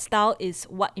 And that style is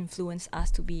what influenced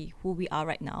us to be who we are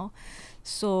right now.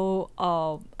 So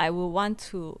I will want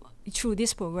to, through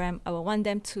this program, I will want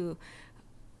them to,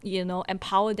 you know,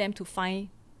 empower them to find,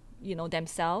 you know,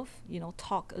 themselves, you know,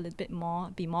 talk a little bit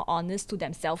more, be more honest to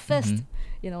themselves first,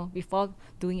 you know, before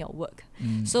doing your work.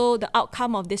 So the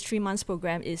outcome of this 3 months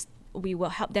program is we will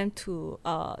help them to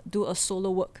do a solo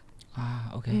work.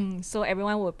 Okay. So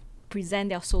everyone will present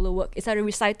their solo work. It's like a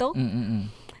recital.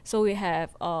 So we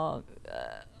have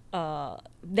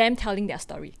them telling their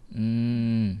story.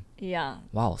 Yeah.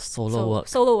 Wow, solo work.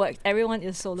 Solo work. Everyone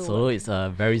is solo Solo work. is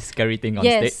a very scary thing on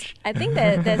Yes. stage. I think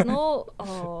that there's no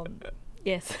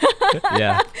yes.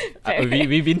 Yeah.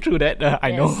 We've been through that.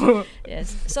 I know.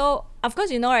 Yes. So of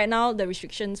course, you know, right now the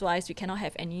restrictions wise, we cannot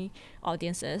have any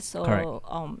audiences. So Correct.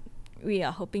 we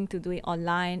are hoping to do it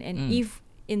online. And if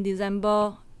in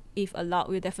December, if allowed,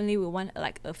 we definitely will want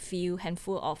like a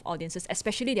handful of audiences,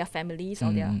 especially their families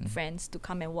or their friends, to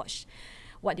come and watch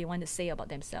what they want to say about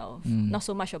themselves. Not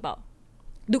so much about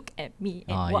look at me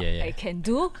and what I can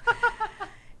do.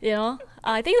 You know,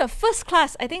 I think the first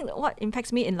class, I think what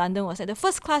impacts me in London was that the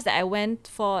first class that I went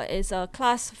for is a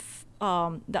class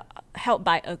held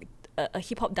by a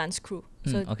hip hop dance crew.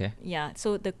 So okay. yeah,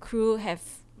 so the crew have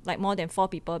like more than 4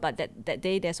 people, but that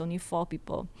day there's only 4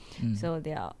 people. So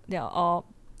they are all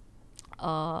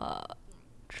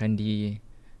Trendy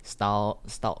style,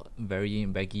 very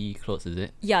baggy clothes, is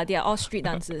it? yeah, they are all street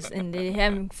dancers and they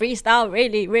have freestyle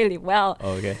really, really well.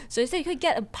 Okay. So you say you could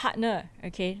get a partner,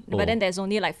 okay? But then there's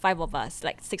only like 5 of us,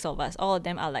 like 6 of us. All of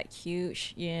them are like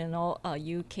huge, you know,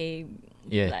 UK,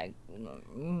 Yeah. like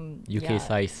UK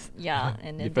size. Yeah,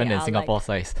 and then Different they than are Singapore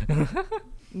size.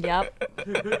 Yep.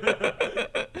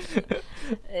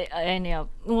 And yeah,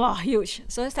 wow, huge.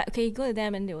 So it's like, okay, you go to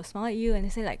them and they will smile at you and they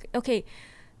say like, okay,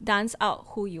 dance out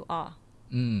who you are.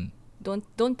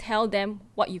 Don't tell them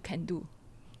what you can do.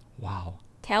 Wow.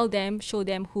 Tell them, show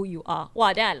them who you are.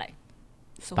 Wow, then I like,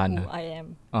 so Stunned. who I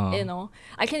am. Uh-huh. You know,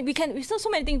 so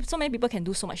many things. So many people can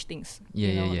do so much things. Yeah,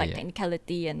 you know, yeah, like yeah.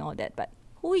 technicality and all that. But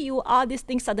who you are, this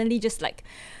thing suddenly just like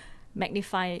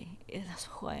magnify. That's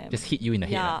who I am. Just hit you in the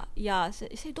head. Yeah. So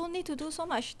you don't need to do so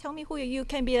much. Tell me who you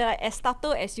can be like as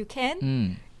subtle as you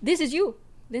can. This is you.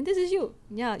 Then this is you.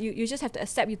 Yeah, you just have to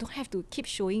accept. You don't have to keep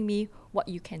showing me what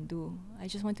you can do. I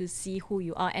just want to see who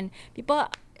you are. And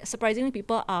surprisingly,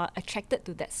 people are attracted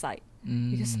to that side.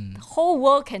 Because the whole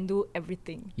world can do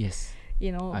everything. Yes.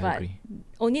 You know, I but agree.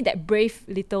 only that brave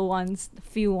little ones, the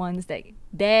few ones that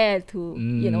dare to,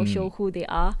 you know, show who they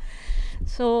are.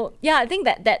 So yeah, I think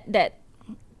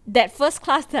that first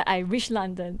class that I reached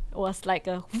London was like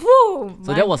a whoo.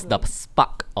 So that was the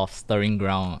spark of stirring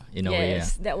ground in a way. Yeah.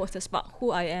 Yes, that was the spark.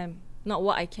 Who I am, not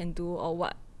what I can do or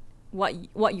what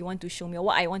you want to show me or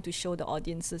what I want to show the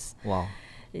audiences. Wow.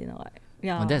 You know,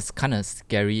 yeah. Well, that's kind of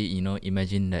scary, you know.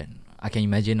 Imagine that. I can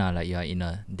imagine like you're in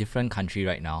a different country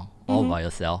right now, all by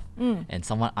yourself, and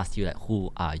someone asks you like,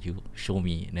 "Who are you? Show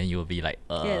me." And then you'll be like,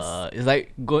 Yes.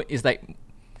 It's like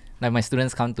my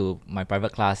students come to my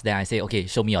private class, then I say, "Okay,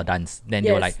 show me your dance." Then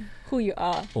they're like, who you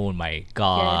are. "Oh my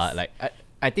god!" Yes. Like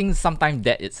I think sometimes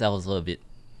that itself is a bit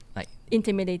like,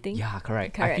 Intimidating. yeah,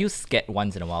 correct. I Correct. feel scared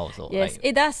once in a while also. Yes, like,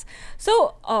 it does.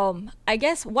 So I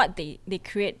guess what they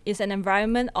create is an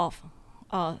environment of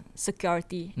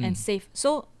security and safe.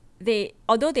 So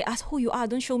although they ask who you are,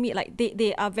 don't show me, like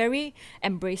they are very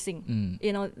embracing.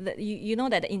 You know, you know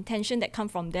that the intention that come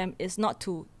from them is not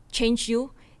to change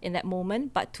you in that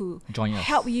moment, but to Join us.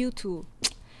 help you to,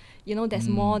 you know, there's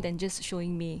more than just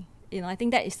showing me. I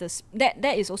think that is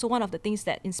that is also one of the things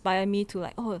that inspire me to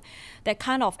like, that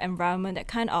kind of environment, that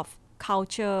kind of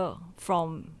culture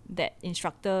from that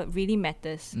instructor really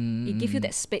matters. It gives you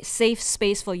that safe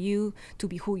space for you to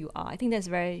be who you are. I think that's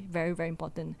very, very, very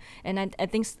important. And I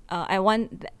think I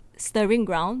want Stirring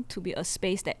Ground to be a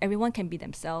space that everyone can be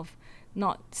themselves,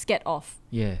 not scared of,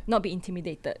 not be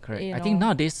intimidated. Correct. I think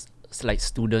nowadays, like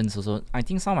students also, I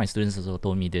think some of my students also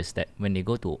told me this, that when they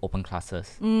go to open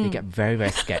classes, they get very, very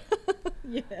scared.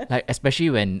 Like especially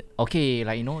when,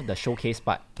 the showcase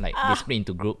part, like they split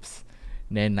into groups.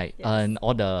 Then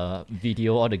all the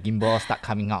video, all the gimbal start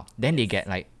coming out. Then they get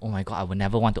like, oh my god, I will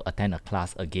never want to attend a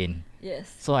class again.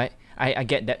 Yes. So I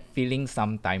get that feeling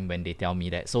sometime when they tell me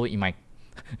that. So in my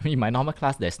normal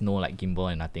class, there's no like gimbal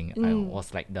and nothing. I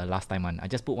was like the last time one. I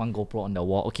just put one GoPro on the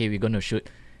wall. Okay, we're gonna shoot.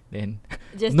 Then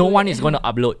no one is gonna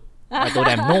upload. I told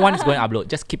them no one is going to upload.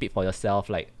 Just keep it for yourself.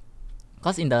 Like,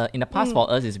 cause in the past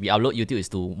for us is we upload YouTube is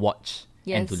to watch.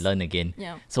 And to learn again.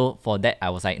 So for that, I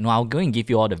was like, no, I'll go and give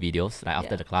you all the videos like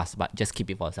after the class, but just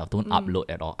keep it for yourself. Don't upload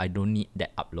at all. I don't need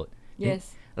that upload. Yes.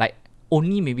 Then, like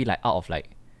only maybe like out of like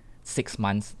 6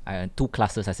 months, 2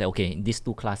 classes, I said, okay, these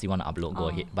 2 classes you want to upload, go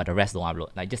ahead. But the rest don't upload.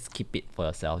 Like just keep it for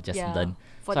yourself. Just learn.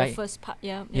 For the first part,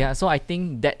 so I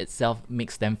think that itself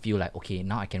makes them feel like, okay,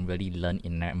 now I can really learn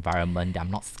in an environment that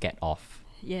I'm not scared of.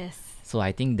 Yes. So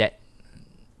I think that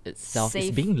itself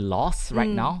is being lost right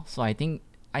now. So I think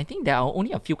there are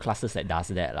only a few classes that does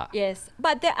that lah. Yes,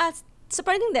 but there are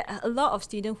surprising there are a lot of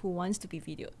students who wants to be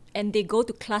videoed and they go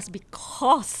to class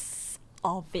because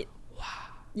of it. Wow.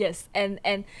 Yes, and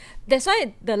that's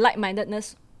why the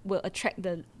like-mindedness will attract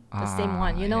the same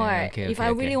one. Right? If I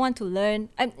really want to learn,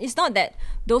 and it's not that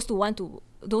those who want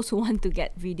to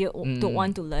get video don't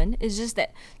want to learn. It's just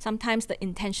that sometimes the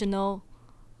intentional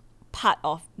part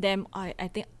of them, I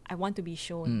think I want to be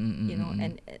shown,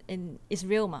 and it's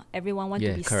real ma. Everyone want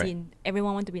to be seen.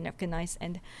 Everyone want to be recognized,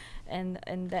 and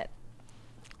that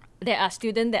there are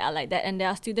students that are like that, and there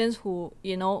are students who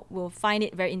will find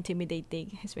it very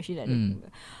intimidating, especially that.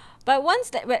 But once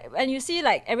that when you see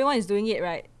like everyone is doing it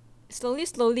right,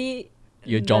 slowly.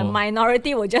 The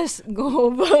minority will just go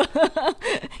over.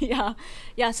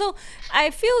 So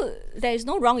I feel there is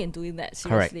no wrong in doing that,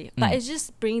 seriously. But it's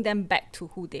just bringing them back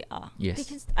to who they are. Yes.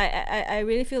 Because I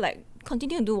really feel like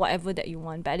continue to do whatever that you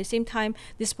want, but at the same time,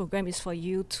 this program is for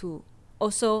you to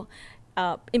also,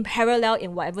 in parallel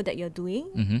in whatever that you're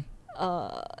doing,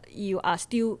 you are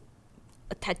still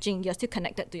you're still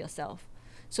connected to yourself.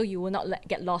 So you will not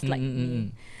get lost like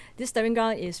me. This Stirring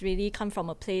Ground is really come from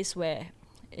a place where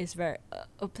it's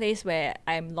a place where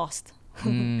I'm lost.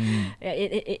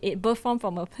 It birthed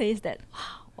from a place that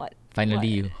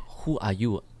who are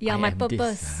you? My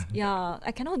purpose.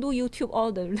 I cannot do YouTube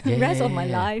all the rest of my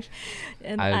life,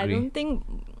 and I don't think.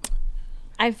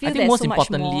 I think most so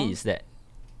importantly is that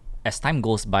as time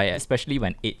goes by, especially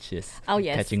when age is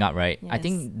catching up, right? I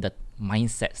think the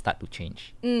mindset start to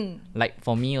change. Like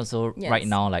for me also right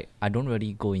now, like I don't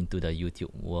really go into the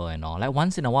YouTube world and all. Like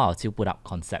once in a while I'll still put up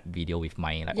concept video with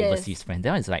my overseas friends.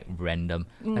 That one is like random.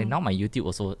 Like now my YouTube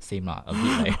also same lah, a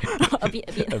bit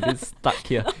like a bit stuck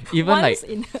here. Even once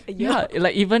like in a year.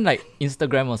 like even like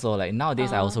Instagram also, like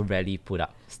nowadays I also rarely put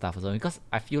up stuff also, because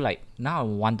I feel like now I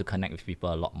want to connect with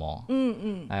people a lot more.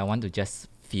 I want to just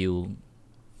feel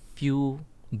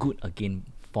good again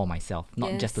for myself,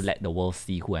 not just to let the world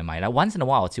see who am I. Like once in a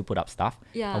while I'll still put up stuff,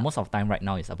 but most of the time right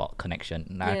now it's about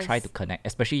connection. Like I try to connect,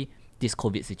 especially this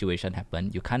COVID situation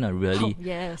happened. You kind of really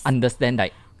understand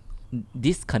like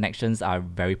these connections are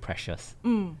very precious.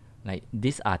 Like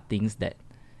these are things that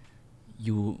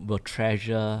you will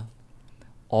treasure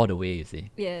all the way, you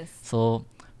see. Yes. So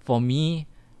for me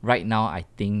right now, I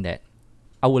think that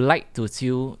I would like to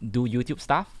still do YouTube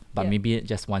stuff, but maybe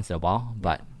just once in a while.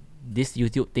 But this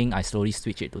YouTube thing, I slowly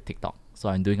switch it to TikTok. So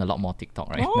I'm doing a lot more TikTok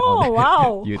right now. Oh,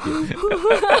 wow. YouTube.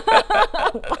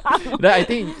 Then I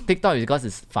think TikTok is because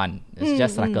it's fun. It's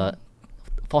just like a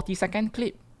 40-second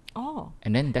clip. Oh.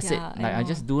 And then that's it. Like I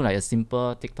just do like a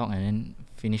simple TikTok and then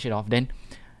finish it off. Then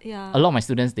a lot of my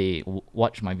students, they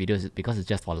watch my videos because it's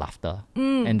just for laughter.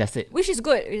 And that's it. Which is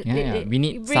good. We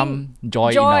need some joy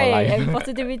in our life. And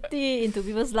positivity into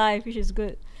people's life, which is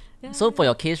good. Yeah. So for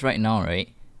your case right now, right,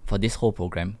 for this whole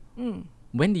program,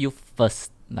 when do you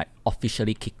first like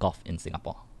officially kick off in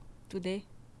Singapore? Today.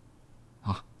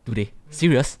 Huh? Today?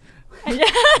 Serious?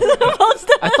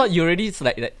 I thought you already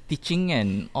like teaching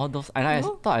and all those. I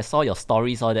thought I saw your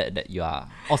stories, all that you are.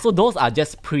 Also, those are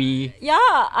just pre. Yeah,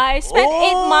 I spent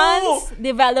 8 months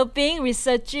developing,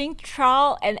 researching,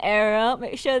 trial and error,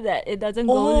 make sure that it doesn't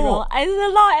go wrong. I did a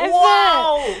lot of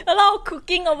effort, a lot of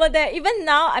cooking over there. Even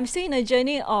now, I'm still in a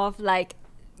journey of like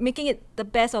making it the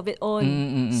best of its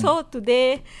own. So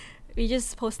today, we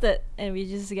just posted and we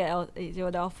just get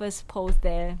our first post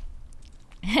there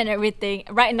and everything.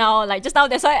 Right now, like just now,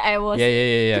 that's why I was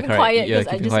keeping quiet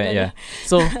because I just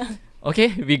So,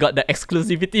 okay, we got the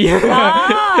exclusivity.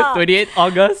 28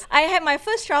 August. I had my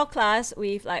first trial class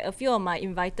with like a few of my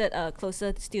invited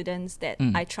closer students that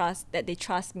I trust, that they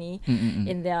trust me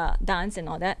in their dance and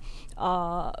all that.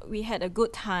 We had a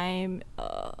good time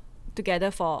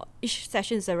together for each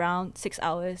session is around 6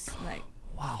 hours. Like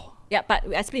wow. Yeah, but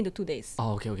I split into 2 days.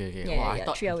 Oh, okay. Yeah, Wow, yeah, I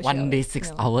thought 3 hours, 1 day, 3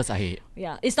 6 hours. hours.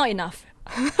 Yeah, it's not enough.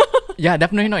 Yeah,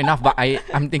 definitely not enough. But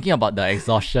I'm thinking about the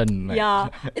exhaustion. Like, Yeah,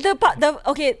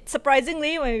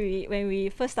 surprisingly, when we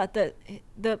first started,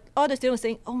 all the students were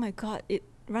saying, "Oh my God,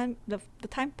 the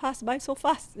time passed by so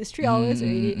fast. It's 3 hours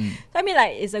already." So I mean,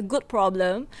 like, it's a good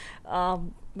problem,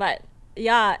 but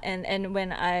yeah, and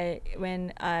when I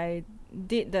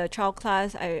did the trial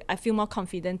class, I feel more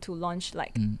confident to launch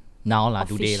like. Now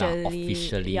today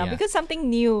officially. Yeah, because something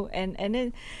new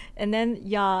and then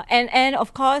yeah, and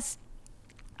of course,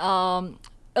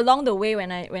 along the way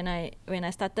when I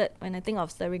think of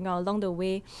stirring along the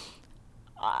way,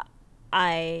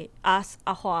 I asked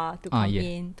Ahua to come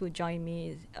in to join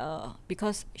me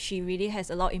because she really has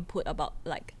a lot of input about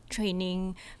like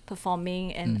training,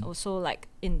 performing, and also like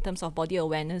in terms of body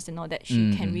awareness and all that.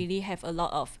 She can really have a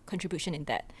lot of contribution in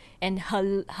that, and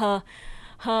her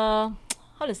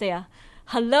how to say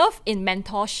her love in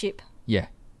mentorship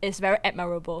is very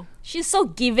admirable. She's so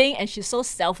giving and she's so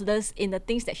selfless in the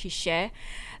things that she share.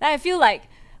 Like, I feel like,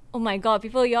 oh my God,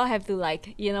 people, y'all have to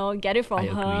like, get it from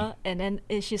her. And then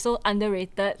she's so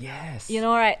underrated. Yes.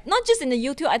 Right? Not just in the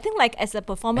YouTube. I think like as a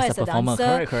performer, as a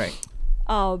dancer. Correct.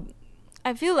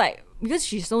 I feel like because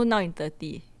she's so now in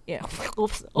 30. Yeah.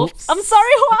 Oops. I'm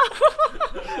sorry, Hua.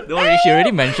 Don't worry, she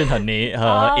already mentioned her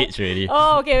age already.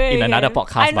 Oh, okay. Wait, in another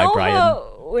podcast by Brian. I know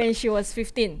her when she was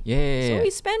 15. Yeah. So we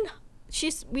spent.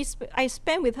 I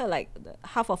spent with her like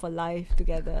half of her life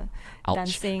together, Ouch.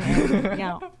 dancing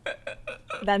and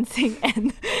dancing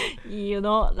and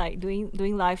like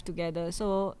doing life together.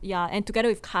 So yeah, and together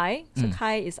with Kai. So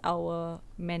Kai is our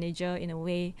manager in a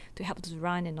way to help us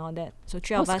run and all that. So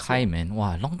three of us. Kai, man?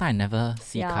 Wow, long time I never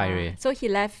see Kai. Right? So he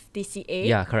left DCA.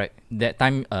 Yeah, correct. That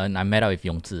time I met up with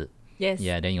Yongzi. Yes.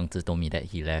 Yeah, then Yongzi told me that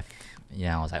he left.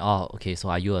 Yeah, I was like, oh, okay, so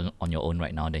are you on your own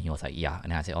right now? Then he was like, yeah.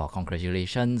 And then I said, oh,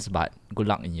 congratulations, but good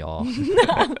luck in your...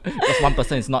 Because one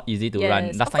person is not easy to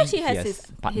run. Last time he has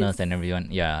his partners and everyone.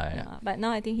 Yeah. But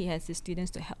now I think he has his students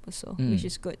to help also, which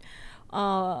is good.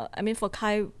 I mean, for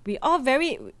Kai, we all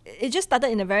it just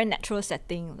started in a very natural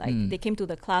setting. Like, they came to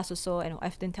the class also, and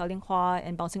I've been telling Hua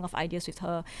and bouncing off ideas with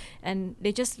her. And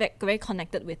they just very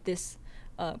connected with this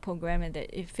program, and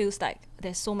that it feels like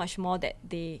there's so much more that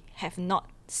they have not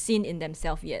seen in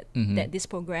themselves yet that this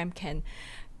program can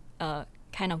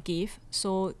kind of give.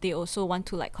 So they also want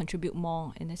to like contribute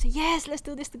more, and they say, yes, let's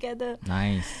do this together.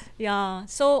 Nice. Yeah.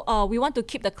 So we want to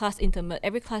keep the class intimate.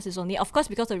 Every class is only, of course,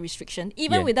 because of the restriction.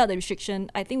 Even without the restriction,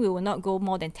 I think we will not go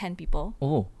more than 10 people.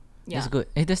 Oh, that's good.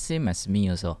 That's same as me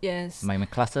also. Yes. My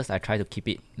classes, I try to keep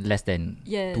it less than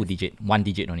 2 digit, 1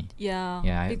 digit only. Yeah.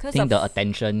 Yeah. I think the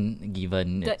attention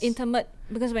given, the intimate,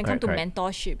 because when it comes to correct.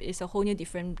 mentorship, it's a whole new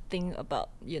different thing about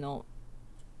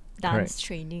dance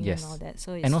training and all that.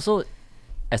 So it's, and also,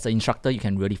 as an instructor, you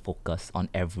can really focus on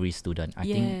every student. I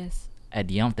think at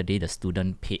the end of the day, the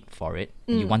student paid for it.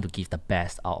 You want to give the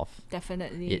best out of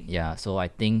definitely it. Yeah. So I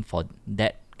think for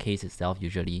that case itself,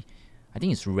 usually, I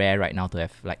think it's rare right now to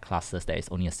have like classes that is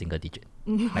only a single digit.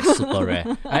 Like super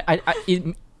rare.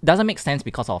 It doesn't make sense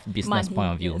because of business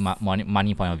point of view,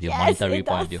 money point of view, monetary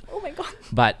point of view. Oh my God.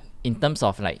 But in terms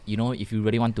of like, if you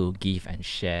really want to give and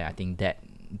share, I think that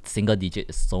single digit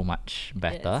is so much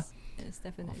better. Yes,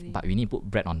 definitely. But we need to put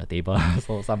bread on the table.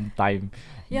 So sometime.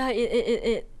 Yeah,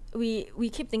 we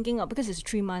keep thinking of, because it's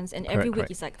 3 months and every week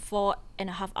is like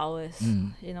 4.5 hours,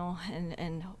 and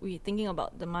we're thinking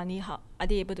about the money. How are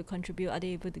they able to contribute? Are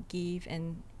they able to give?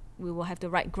 And we will have the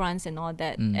right grants and all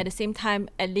that. At the same time,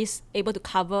 at least able to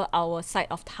cover our side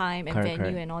of time and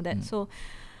venue and all that. So,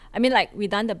 I mean, like, we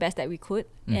done the best that we could,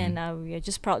 and we are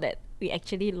just proud that we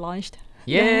actually launched.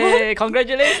 Yay!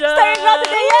 Congratulations! Starting from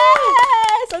today,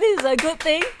 so this is a good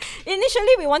thing.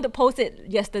 Initially, we want to post it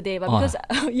yesterday, but because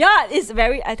it's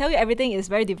very, I tell you, everything is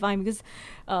very divine, because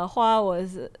Hua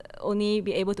was only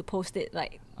be able to post it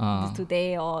like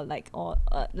today or like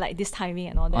this timing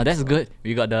and all that. Oh, that's good.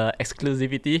 We got the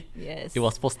exclusivity. Yes. It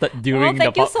was posted during the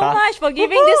podcast. Thank you so much for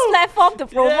giving this platform to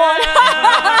promote.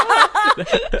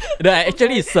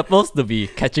 Actually, it's supposed to be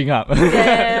catching up.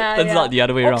 Yeah. Yeah, Turns yeah. out the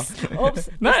other way around. Oops. No, Is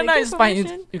it no, good it's fine.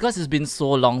 promotion? Because it's been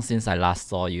so long since I last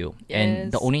saw you.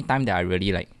 And the Yes. only time that I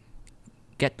really like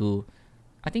get to,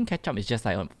 I think catch up is just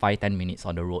like 5-10 minutes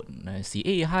on the road. And I see,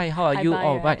 hey, hi, how are Hi, you? bye,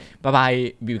 Oh, right.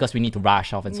 bye, because we need to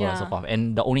rush off and so on and so Yeah. forth.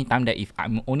 And the only time that if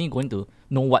I'm only going to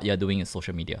know what you're doing is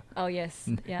social media. Oh yes,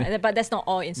 yeah, but that's not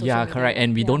all in social Yeah, media. correct.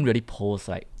 And we Yeah. don't really post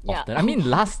like Yeah. often. I mean,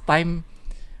 last time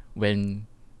when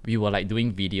we were like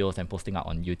doing videos and posting out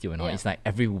on YouTube and all, Yeah. it's like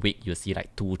every week you see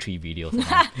like 2-3 videos. And,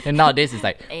 all. And nowadays it's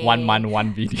like 1 month,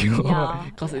 one video. Yeah,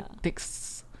 Because yeah.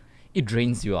 it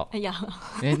drains you out. Yeah.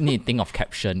 Then need to think of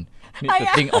caption. Need to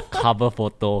think of cover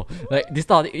photo. Like this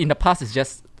thought in the past it's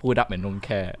just put up and don't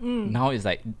care. Now it's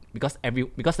like because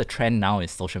the trend now is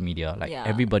social media. Like Yeah.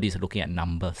 everybody's looking at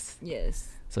numbers. Yes.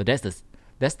 So that's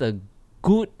the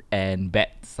good and bad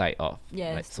side of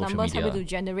Yes. like social Numbers media. help you to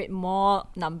generate more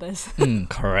numbers.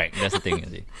 Correct. That's the thing. You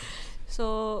see.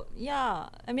 So yeah,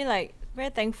 I mean, like, very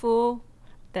thankful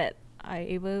that I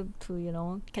able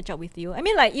to catch up with you. I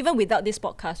mean, like, even without this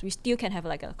podcast, we still can have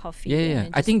like a coffee. Yeah, and yeah.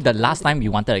 then I just think the talk a last little time bit we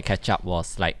more. wanted to catch up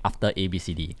was like after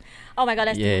ABCD. Oh my god,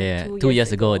 that's Yeah, two 2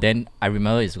 years ago. Then I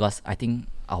remember it's because I think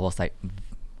I was like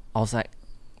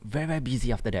very, very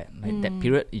busy after that. Like that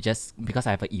period, it just because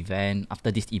I have an event.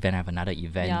 After this event, I have another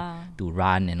event Yeah. to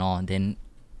run and all. Then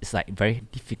it's like very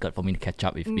difficult for me to catch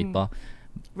up with people.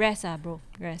 Rest, bro.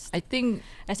 Rest. I think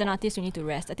As an artist, we need to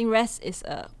rest. I think rest is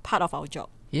a part of our job.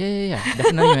 yeah,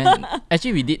 definitely, man.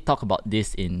 Actually, we did talk about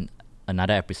this in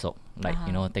another episode, like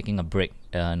taking a break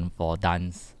for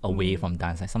dance, away from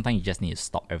dance. Like sometimes you just need to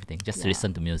stop everything, just Yeah.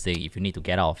 listen to music. If you need to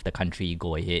get out of the country,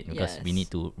 go ahead because we Yes.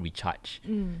 need to recharge.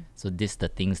 So this the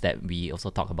things that we also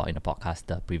talked about in the podcast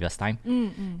the previous time.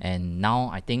 And now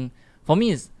I think for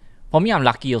me, I'm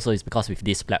lucky also is because with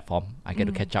this platform I get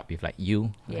to catch up with like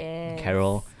you, like Yes.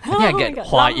 Carol. I think Oh I my get God,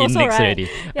 Hua Lam in also, next right? already. I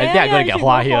Yeah, think I'm yeah, gonna you get should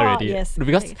Hua go here Hua, already. yes.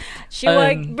 Because She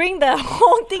will bring the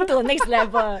whole thing to the next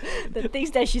level. The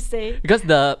things that she say. because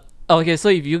okay, so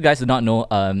if you guys do not know,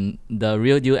 the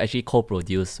Real Deal actually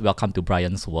co-produced Welcome to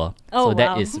Brian's World. Oh, so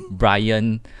that wow. is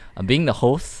Brian being the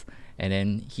host, and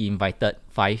then he invited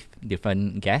 5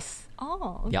 different guests.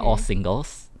 Oh, okay. They're all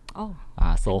singles. Oh,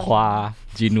 So Hua,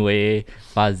 Jinwei,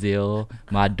 Fazil,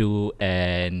 Madhu,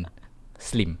 and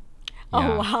Slim.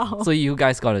 Oh, wow. So you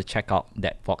guys gotta check out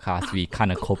that podcast. We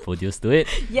kind of co-produced to it.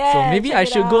 So Yeah, maybe check I it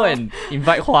should go out. and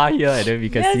invite Hua here, and then we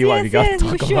can see what we got to you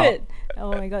talk about. should.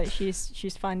 Oh my god,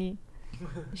 she's funny.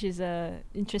 She's a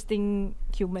interesting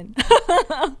human.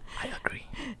 I agree.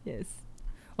 Yes.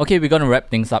 Okay, we're gonna wrap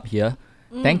things up here.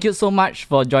 Thank you so much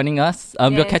for joining us.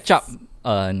 We'll catch up. Yes.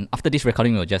 After this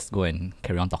recording, we'll just go and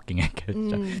carry on talking.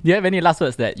 Do you have any last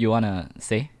words that you wanna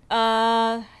say?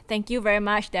 Thank you very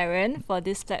much, Darren, for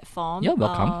this platform. You're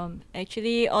welcome.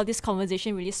 Actually, all this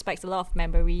conversation really spikes a lot of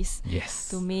memories Yes.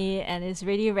 to me, and it's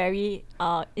really very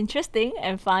interesting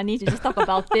and funny to just talk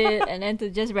about it and then to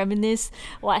just reminisce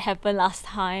what happened last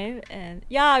time. And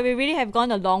yeah, we really have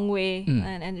gone a long way,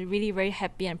 and really very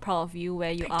happy and proud of you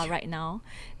where you are right now.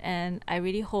 And I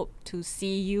really hope to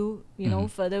see you,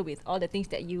 further with all the things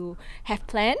that you have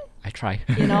planned. I try.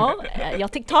 Your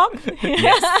TikTok,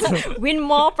 win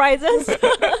more prizes.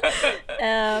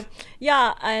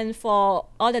 And for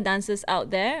all the dancers out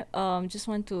there, just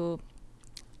want to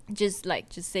just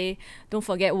say, don't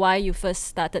forget why you first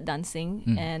started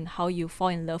dancing and how you fall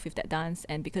in love with that dance,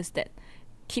 and because that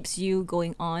keeps you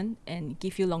going on and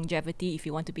give you longevity if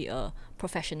you want to be a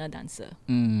professional dancer.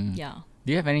 Yeah.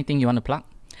 Do you have anything you want to plug?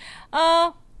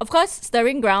 Of course,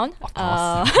 Stirring Ground. Of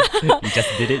course. You just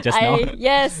did it just now.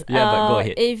 Yes. Yeah, but go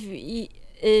ahead.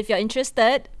 If you're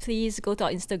interested, please go to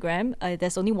our Instagram.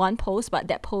 There's only one post, but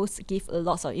that post gives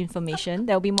lots of information.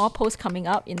 There will be more posts coming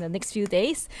up in the next few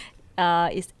days.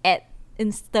 It's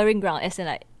in Stirring Ground, as in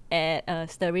like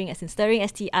stirring, as in stirring,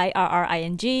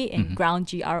 STIRRING, and ground,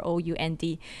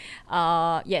 GROUND.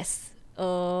 Yes.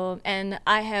 And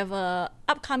I have a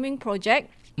upcoming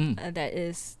project.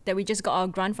 That we just got our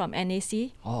grant from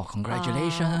NAC. Oh,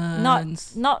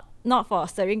 congratulations. Not for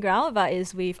Stirring Ground, but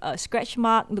it's with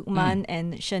Scratchmark, Lukman,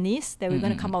 and Shanice that we're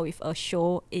going to come out with a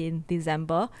show in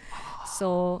December.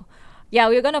 So yeah,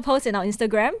 we're going to post in our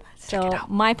Instagram. So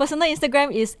my personal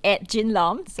Instagram is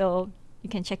 @JinLom, so you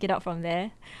can check it out from there.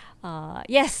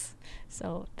 Yes.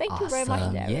 So thank you very much,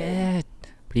 Darren. Yeah.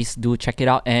 Please do check it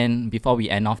out. And before we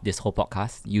end off this whole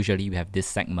podcast, usually we have this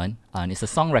segment. And it's a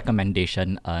song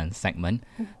recommendation segment.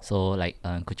 So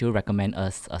could you recommend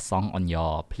us a song on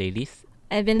your playlist?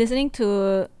 I've been listening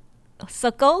to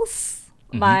Circles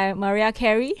by Mariah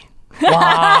Carey.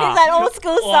 Wow. It's an old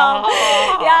school song.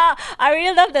 Yeah, I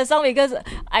really love the song because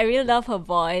I really love her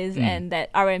voice and that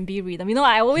R&B rhythm. You know,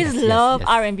 I always love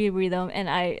R&B rhythm, and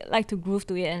I like to groove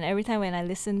to it. And every time when I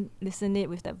listen it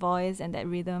with that voice and that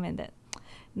rhythm and that,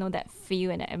 that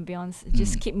feel and the ambience, it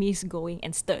just keep me going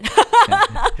and stirred.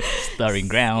 Stirring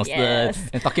ground, Yes. stirred.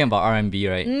 And talking about R&B,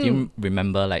 right? Do you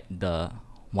remember like the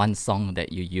one song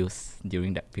that you used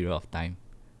during that period of time?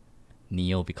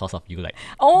 Neo, Because of You, like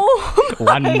Oh,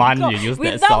 1 month God. you used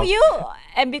that Without song. you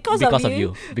and because Because of of you.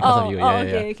 you. Because of you.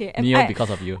 Yeah, Okay. Neo, Because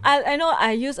of You. I know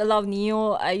I use a lot of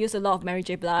Neo. I use a lot of Mary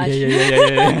J. Blige.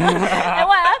 Yeah. And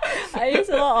what? I use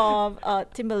a lot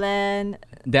of Timbaland.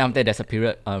 Then after that, there's a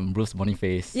period, Bruce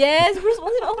Boniface. Yes, Bruce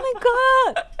Wayne. Oh my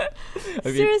God. I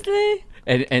mean, Seriously.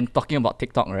 And talking about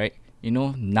TikTok, right? You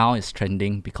know, now it's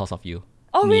trending Because of You.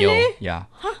 Oh, Neo. really? Yeah.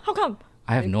 Huh? How come?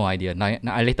 I have no idea. Now,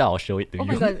 later I'll show it to Oh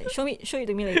you. my God. Show it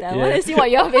to me later. I want to see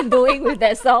what you have been doing with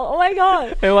that song. Oh my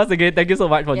God. Hey, once again, thank you so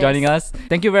much for Yes. joining us.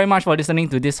 Thank you very much for listening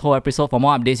to this whole episode. For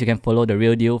more updates, you can follow The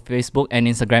Real Deal Facebook and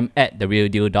Instagram at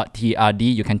therealdeal.trd.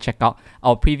 You can check out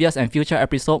our previous and future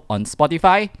episode on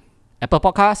Spotify, Apple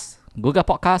Podcasts, Google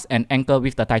Podcasts, and Anchor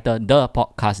with the title The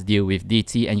Podcast Deal with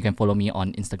DT. And you can follow me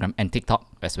on Instagram and TikTok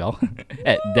as well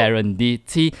at Darren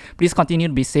DT. Please continue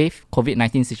to be safe.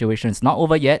 COVID-19 situation is not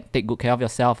over yet. Take good care of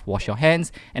yourself. Wash your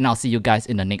hands. And I'll see you guys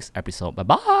in the next episode.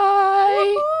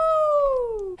 Bye-bye.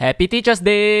 Woo! Happy Teacher's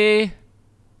Day!